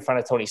matter if you're a fan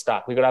of Tony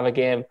Stark. We've got to have a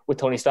game with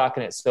Tony Stark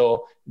in it.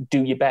 So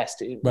do your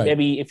best. Right.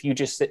 Maybe if you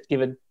just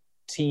give a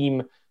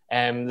team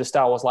the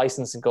Star Wars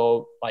license and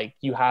go, like,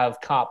 you have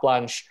carte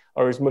blanche,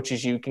 or as much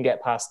as you can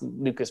get past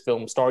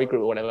Lucasfilm Story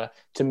Group or whatever,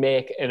 to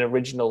make an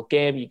original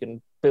game. You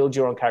can build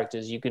your own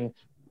characters. You can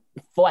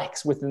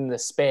flex within the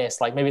space.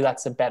 Like, maybe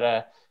that's a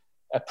better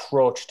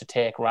approach to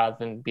take rather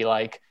than be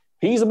like,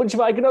 he's a bunch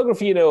of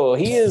iconography, you know.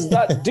 He is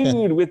that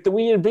dude with the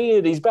weird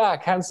beard. He's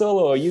back, Han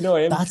Solo, you know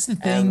him. That's the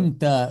thing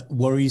that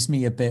worries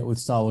me a bit with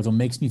Star Wars, or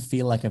makes me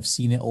feel like I've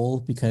seen it all,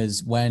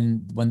 because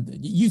when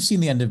you've seen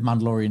the end of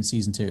Mandalorian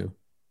season 2,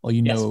 or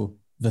you know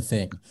the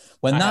thing.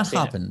 When that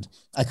happened,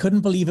 I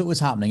couldn't believe it was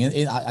happening,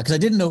 because I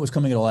didn't know it was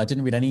coming at all. I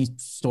didn't read any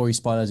story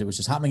spoilers. It was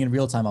just happening in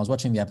real time. I was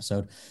watching the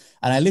episode,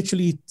 and I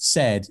literally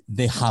said,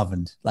 they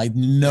haven't. Like,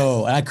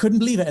 no. And I couldn't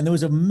believe it. And there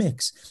was a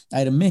mix. I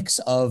had a mix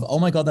of, oh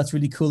my God, that's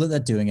really cool that they're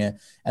doing it.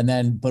 And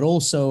then, but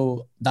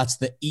also, that's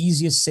the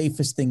easiest,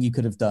 safest thing you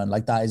could have done.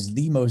 Like, that is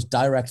the most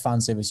direct fan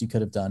service you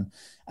could have done.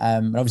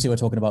 And obviously, we're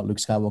talking about Luke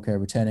Skywalker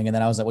returning. And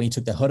then I was like, when he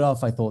took the hood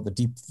off, I thought the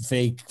deep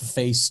fake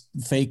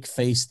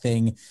face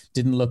thing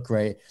didn't look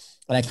great.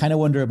 And I kind of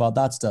wonder about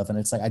that stuff. And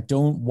it's like, I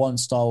don't want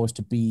Star Wars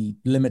to be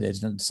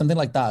limited. And something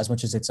like that, as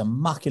much as it's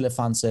immaculate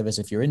fan service,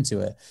 if you're into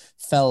it,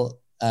 felt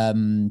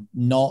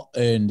not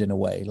earned in a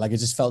way. Like, it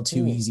just felt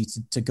too easy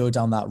to go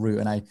down that route.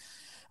 And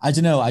I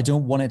don't know. I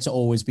don't want it to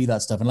always be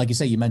that stuff. And like you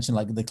say, you mentioned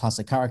like the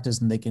classic characters,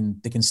 and they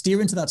can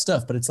steer into that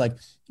stuff. But it's like,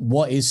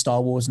 what is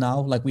Star Wars now?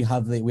 Like, we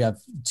have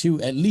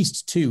at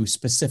least two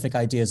specific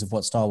ideas of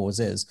what Star Wars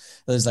is.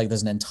 There's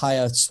an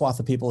entire swath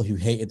of people who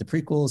hated the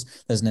prequels.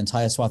 There's an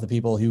entire swath of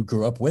people who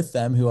grew up with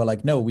them who are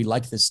like, no, we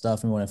like this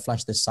stuff and we want to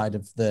flesh this side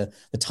of the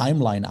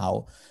timeline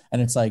out.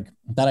 And it's like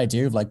that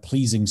idea of like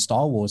pleasing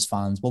Star Wars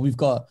fans. Well, we've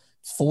got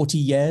 40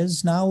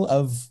 years now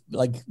of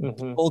like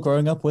people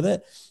growing up with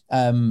it.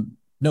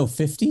 No,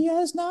 50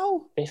 years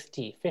now?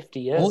 50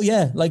 years. Well,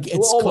 yeah, like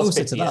it's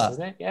closer to that. Years,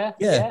 isn't it?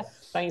 Yeah.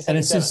 And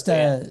it's just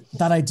that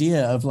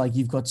idea of like,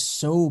 you've got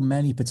so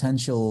many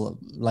potential,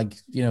 like,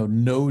 you know,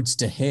 nodes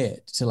to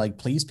hit to like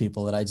please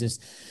people that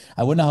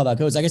I wonder how that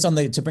goes. I guess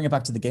to bring it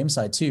back to the game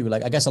side too,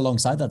 like, I guess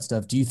alongside that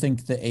stuff, do you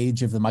think the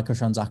age of the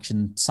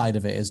microtransaction side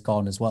of it is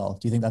gone as well?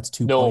 Do you think that's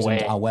too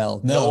poisoned our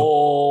well?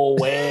 No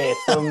way.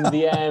 From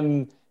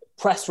the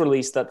press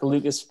release that the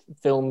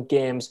Lucasfilm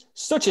Games,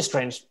 such a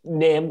strange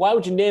name. Why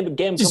would you name a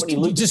game company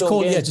Lucasfilm just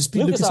call Games? Yeah, just be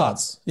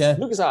LucasArts. Yeah.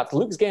 LucasArts,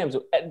 Lucas Games,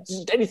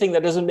 just anything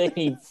that doesn't make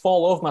me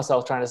fall over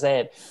myself trying to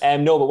say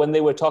it. No, but when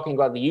they were talking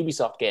about the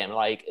Ubisoft game,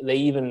 like, they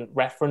even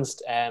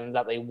referenced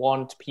that they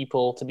want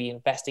people to be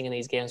investing in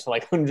these games for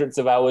like hundreds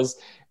of hours,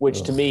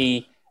 which to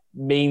me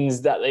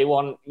means that they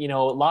want, you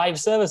know, live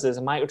services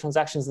and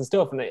microtransactions and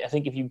stuff. And I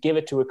think if you give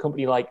it to a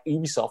company like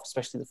Ubisoft,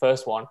 especially the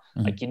first one,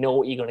 like, you know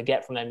what you're going to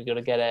get from them. You're going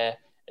to get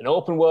an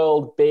open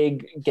world,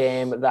 big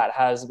game that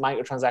has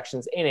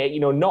microtransactions in it, you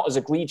know, not as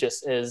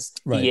egregious as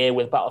EA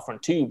with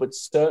Battlefront 2, but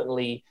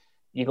certainly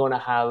you're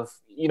not going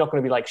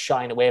to be like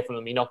shying away from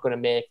them. You're not going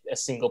to make a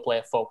single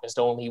player focused,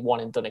 only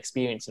one and done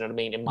experience, you know what I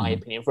mean? In my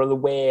opinion, from the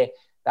way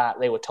that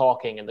they were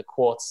talking and the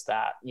quotes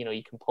that, you know,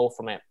 you can pull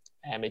from it,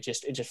 it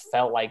just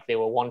felt like they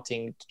were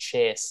wanting to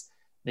chase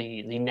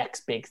the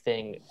next big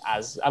thing.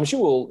 As I'm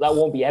sure that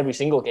won't be every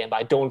single game, but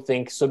I don't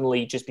think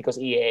suddenly just because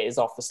EA is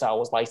off the Star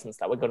Wars license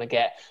that we're going to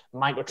get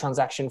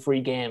microtransaction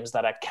free games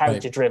that are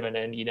character driven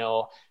and, you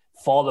know,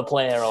 for the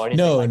player or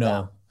anything like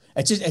that.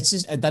 It's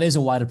just that is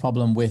a wider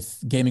problem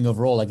with gaming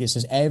overall. Like, it's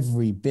just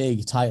every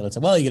big title. It's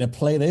like, well, you're going to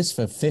play this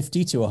for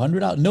 50 to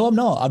 100 hours. No, I'm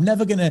not. I'm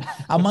never going to.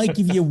 I might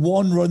give you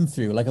one run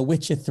through, like a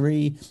Witcher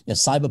 3, a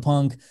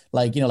Cyberpunk,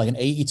 like, you know, like an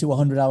 80 to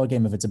 100 hour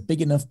game if it's a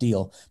big enough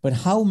deal. But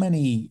how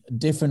many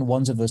different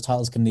ones of those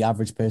titles can the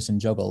average person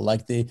juggle?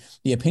 Like, the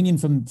opinion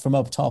from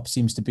up top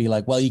seems to be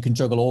like, well, you can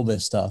juggle all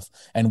this stuff,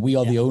 and we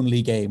are the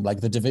only game. Like,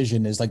 The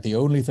Division is like the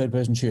only third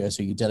person shooter,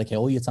 so you dedicate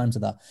all your time to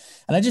that.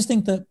 And I just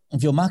think that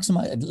if you're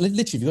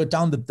literally, if you go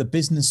down the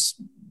business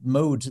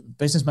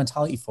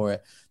mentality for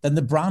it, then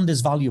the brand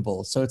is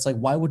valuable. So it's like,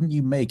 why wouldn't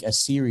you make a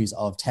series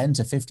of 10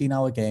 to 15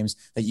 hour games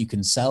that you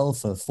can sell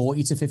for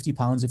 40 to 50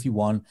 pounds if you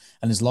want?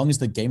 And as long as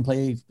the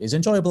gameplay is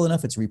enjoyable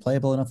enough, it's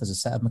replayable enough, there's a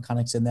set of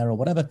mechanics in there or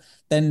whatever,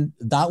 then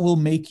that will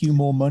make you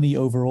more money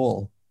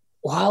overall.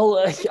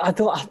 Well, I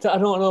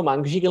don't know, man,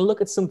 because you can look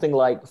at something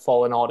like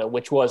Fallen Order,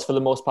 which was, for the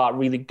most part,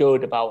 really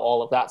good about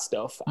all of that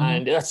stuff.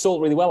 And that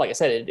sold really well. Like I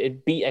said,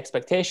 it beat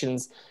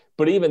expectations.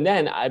 But even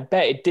then, I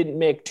bet it didn't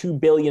make $2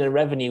 billion in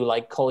revenue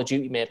like Call of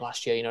Duty made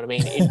last year, you know what I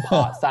mean? In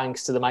part,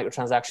 thanks to the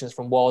microtransactions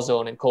from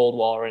Warzone and Cold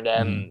War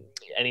and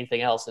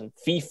anything else. And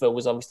FIFA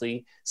was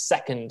obviously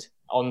second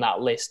on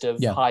that list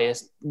of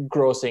highest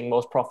grossing,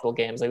 most profitable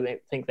games. I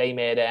think they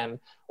made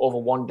over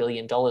 $1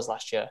 billion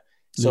last year.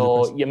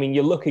 So, I mean,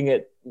 you're looking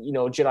at,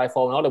 Jedi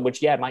Fallen Order,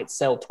 which, might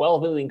sell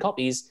 12 million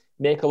copies,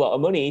 make a lot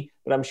of money,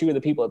 but I'm sure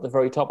the people at the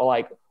very top are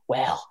like,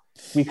 well,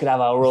 we could have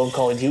our own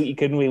Call of Duty,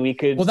 couldn't we? We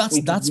could. Well, that's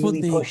really what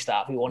they push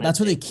that if we wanted. That's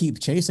what they keep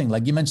chasing.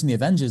 Like you mentioned, the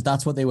Avengers.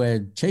 That's what they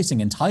were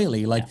chasing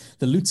entirely. Like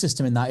the loot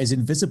system in that is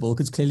invisible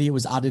because clearly it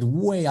was added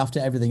way after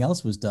everything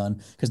else was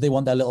done because they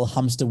want their little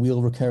hamster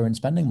wheel recurrent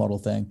spending model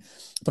thing.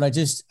 But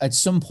at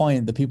some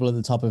point, the people at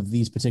the top of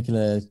these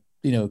particular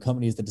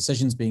companies, the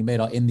decisions being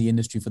made are in the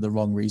industry for the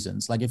wrong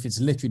reasons. Like if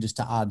it's literally just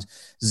to add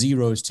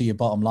zeros to your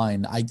bottom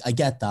line, I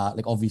get that.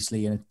 Like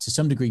obviously, and to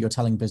some degree, you're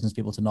telling business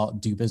people to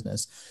not do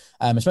business,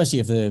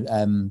 especially if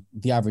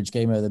the average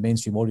gamer, the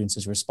mainstream audience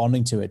is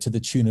responding to it to the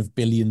tune of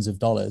billions of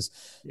dollars.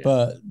 Yeah.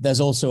 But there's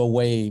also a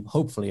way,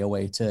 hopefully, a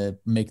way to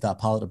make that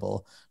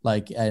palatable,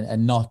 like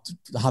and not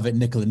have it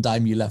nickel and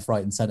dime you left,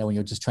 right, and center when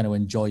you're just trying to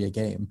enjoy your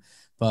game.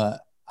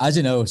 But as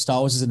you know, Star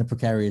Wars is in a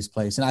precarious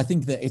place. And I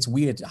think that it's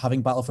weird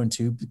having Battlefront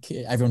 2,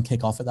 everyone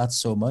kick off at that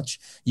so much.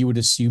 You would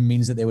assume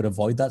means that they would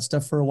avoid that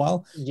stuff for a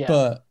while. Yeah.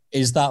 But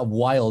is that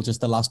wild just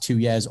the last 2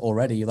 years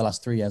already, the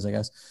last 3 years, I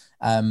guess?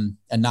 And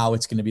now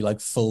it's going to be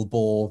like full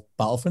bore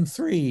Battlefront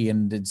 3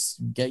 and it's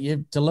get your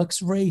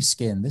deluxe Rey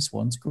skin. This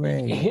one's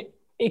great.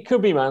 It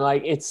could be, man.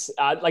 Like it's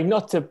like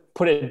not to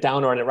put it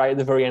down on it right at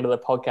the very end of the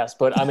podcast,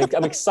 but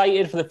I'm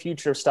excited for the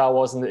future of Star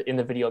Wars in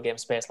the video game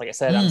space. Like I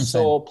said, I'm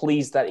so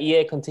pleased that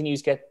EA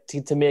continues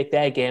to make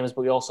their games,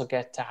 but we also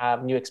get to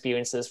have new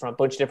experiences from a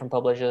bunch of different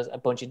publishers, a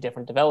bunch of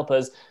different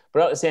developers.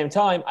 But at the same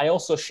time, I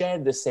also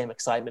shared this same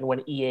excitement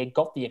when EA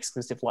got the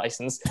exclusive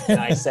license, and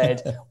I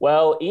said,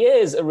 "Well, EA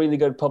is a really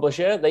good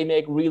publisher. They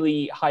make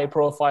really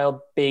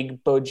high-profile,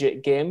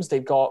 big-budget games.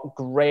 They've got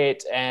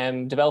great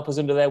developers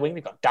under their wing.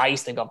 They've got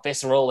DICE, they've got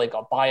Visceral, they've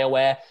got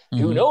BioWare.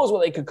 Who knows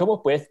what they could come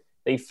up with?"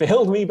 They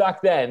failed me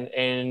back then,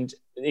 and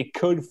it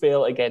could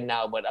fail again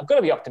now, but I'm going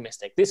to be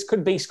optimistic. This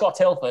could be Scott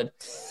Tilford,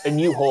 A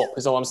New Hope,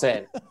 is all I'm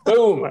saying.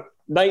 Boom!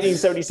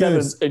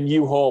 1977's A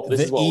New Hope.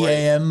 This is what the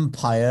EA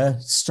Empire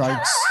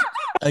strikes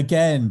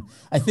again.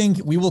 I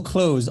think we will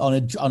close on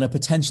a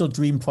potential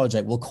dream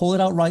project. We'll call it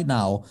out right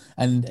now,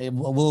 and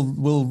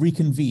we'll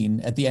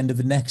reconvene at the end of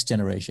the next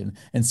generation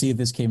and see if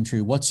this came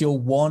true. What's your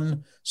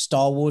one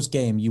Star Wars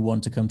game you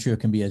want to come true? It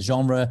can be a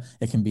genre,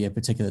 it can be a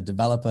particular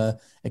developer,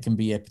 it can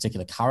be a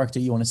particular character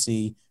you want to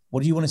see.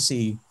 What do you want to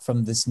see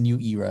from this new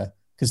era?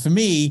 Because for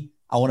me,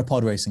 I want a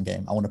pod racing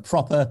game. I want a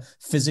proper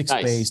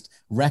physics-based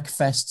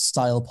Wreckfest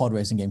style pod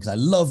racing game because I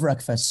love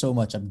Wreckfest so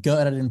much. I'm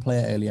gutted I didn't play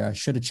it earlier. I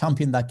should have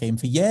championed that game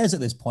for years at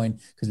this point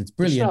because it's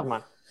brilliant.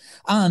 Sure,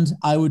 and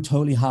I would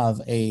totally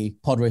have a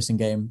pod racing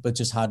game, but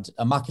just had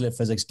immaculate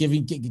physics,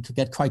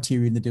 get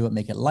Criterion to do it,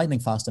 make it lightning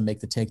fast, and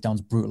make the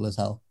takedowns brutal as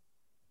hell.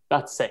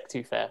 That's sick, to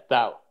be fair.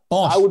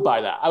 I would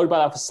buy that. I would buy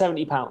that for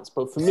 £70.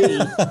 But for me,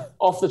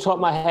 off the top of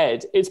my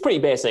head, it's pretty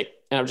basic.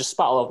 And I've just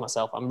spat all over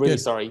myself. I'm really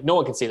sorry. No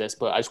one can see this,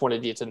 but I just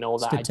wanted you to know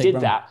that I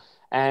did that.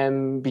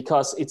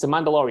 Because it's a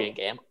Mandalorian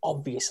game,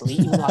 obviously,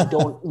 even though I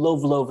don't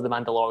love the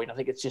Mandalorian. I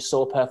think it's just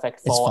so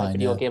perfect for a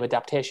video game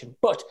adaptation.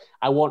 But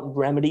I want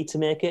Remedy to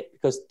make it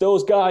because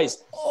those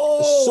guys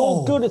are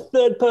so good at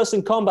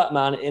third-person combat,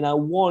 man, and I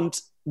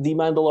want the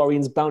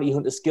Mandalorian's bounty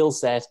hunter skill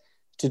set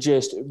to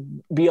just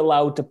be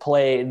allowed to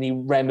play in the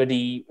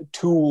Remedy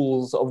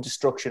tools of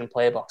destruction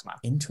playbox, man.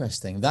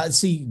 Interesting.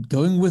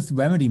 Going with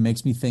Remedy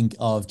makes me think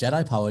of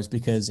Jedi powers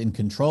because in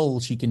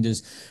Control, she can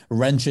just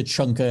wrench a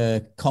chunk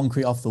of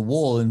concrete off the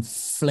wall and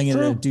fling it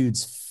at a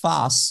dude's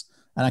face.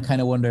 And I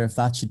kind of wonder if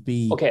that should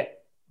be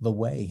the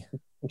way.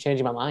 I'm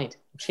changing my mind.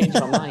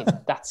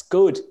 That's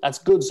good.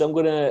 So I'm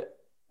going to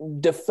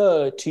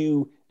defer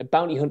to a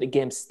bounty hunter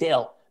game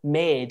still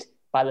made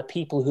by the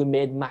people who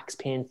made Max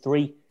Payne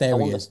 3. I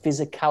want the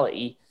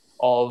physicality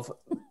of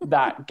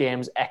that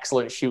game's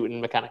excellent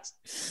shooting mechanics.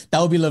 That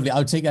would be lovely. I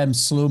would take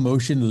slow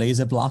motion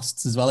laser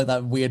blasts as well, like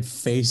that weird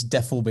face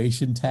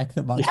deformation tech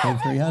that Max Payne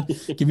 3 had.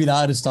 Give me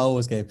that in a Star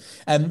Wars game.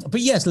 But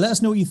yes, let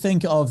us know what you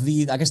think of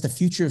the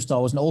future of Star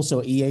Wars and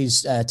also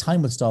EA's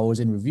time with Star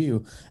Wars in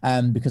review.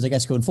 Because I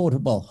guess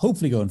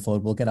hopefully going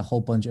forward, we'll get a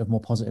whole bunch of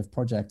more positive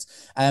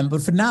projects.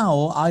 But for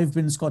now, I've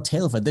been Scott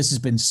Tilford. This has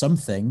been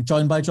Something,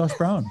 joined by Josh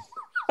Brown.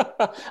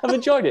 I've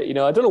enjoyed it,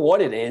 I don't know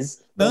what it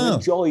is, but I've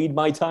enjoyed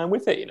my time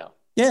with it,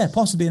 Yeah,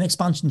 possibly an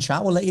expansion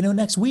chat. We'll let you know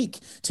next week.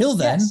 Till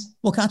then,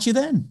 We'll catch you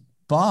then.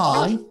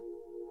 Bye.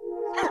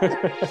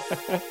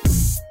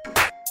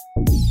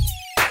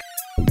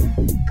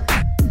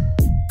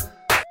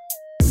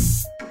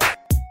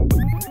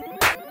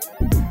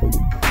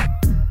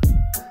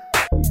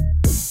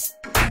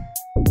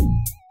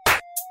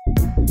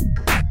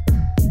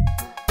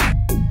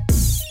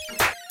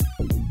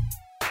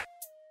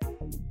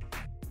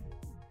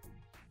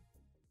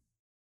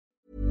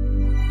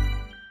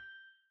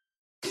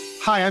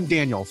 Hi, I'm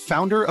Daniel,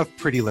 founder of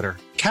Pretty Litter.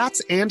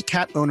 Cats and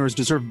cat owners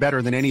deserve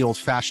better than any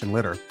old-fashioned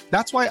litter.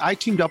 That's why I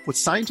teamed up with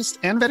scientists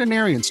and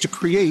veterinarians to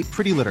create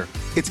Pretty Litter.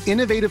 Its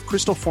innovative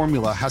crystal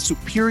formula has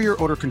superior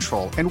odor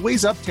control and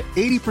weighs up to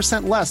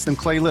 80% less than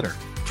clay litter.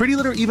 Pretty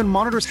Litter even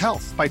monitors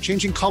health by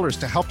changing colors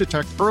to help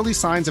detect early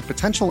signs of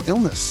potential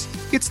illness.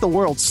 It's the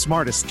world's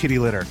smartest kitty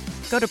litter.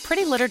 Go to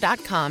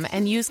prettylitter.com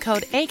and use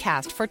code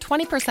ACAST for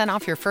 20%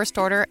 off your first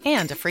order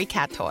and a free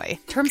cat toy.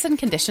 Terms and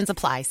conditions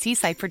apply. See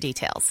site for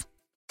details.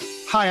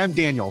 Hi, I'm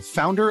Daniel,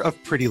 founder of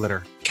Pretty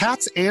Litter.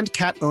 Cats and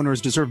cat owners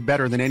deserve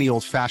better than any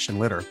old-fashioned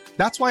litter.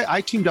 That's why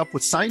I teamed up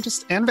with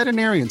scientists and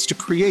veterinarians to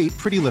create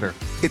Pretty Litter.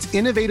 Its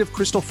innovative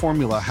crystal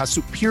formula has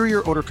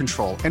superior odor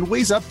control and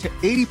weighs up to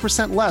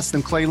 80% less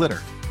than clay litter.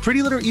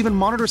 Pretty Litter even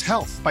monitors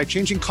health by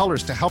changing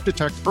colors to help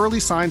detect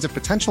early signs of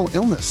potential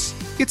illness.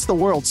 It's the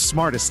world's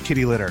smartest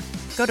kitty litter.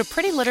 Go to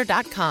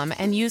prettylitter.com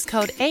and use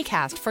code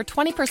ACAST for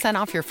 20%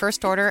 off your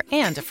first order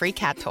and a free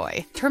cat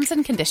toy. Terms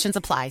and conditions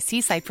apply.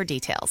 See site for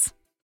details.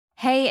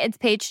 Hey, it's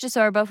Paige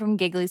DeSorbo from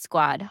Giggly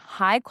Squad.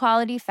 High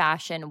quality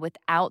fashion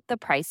without the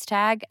price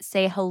tag.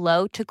 Say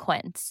hello to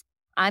Quince.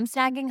 I'm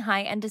snagging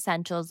high-end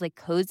essentials like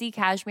cozy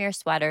cashmere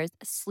sweaters,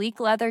 sleek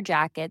leather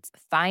jackets,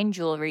 fine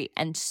jewelry,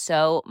 and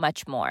so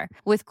much more.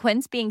 With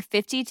Quince being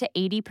 50 to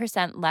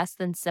 80% less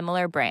than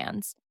similar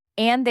brands.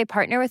 And they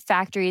partner with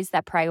factories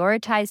that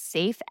prioritize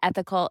safe,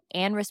 ethical,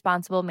 and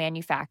responsible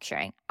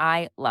manufacturing.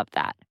 I love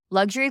that.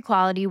 Luxury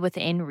quality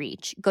within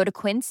reach. Go to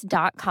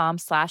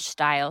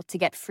quince.com/style to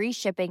get free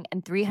shipping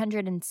and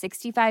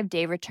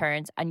 365-day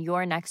returns on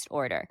your next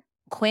order.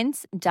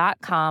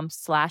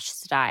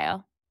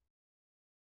 Quince.com/style.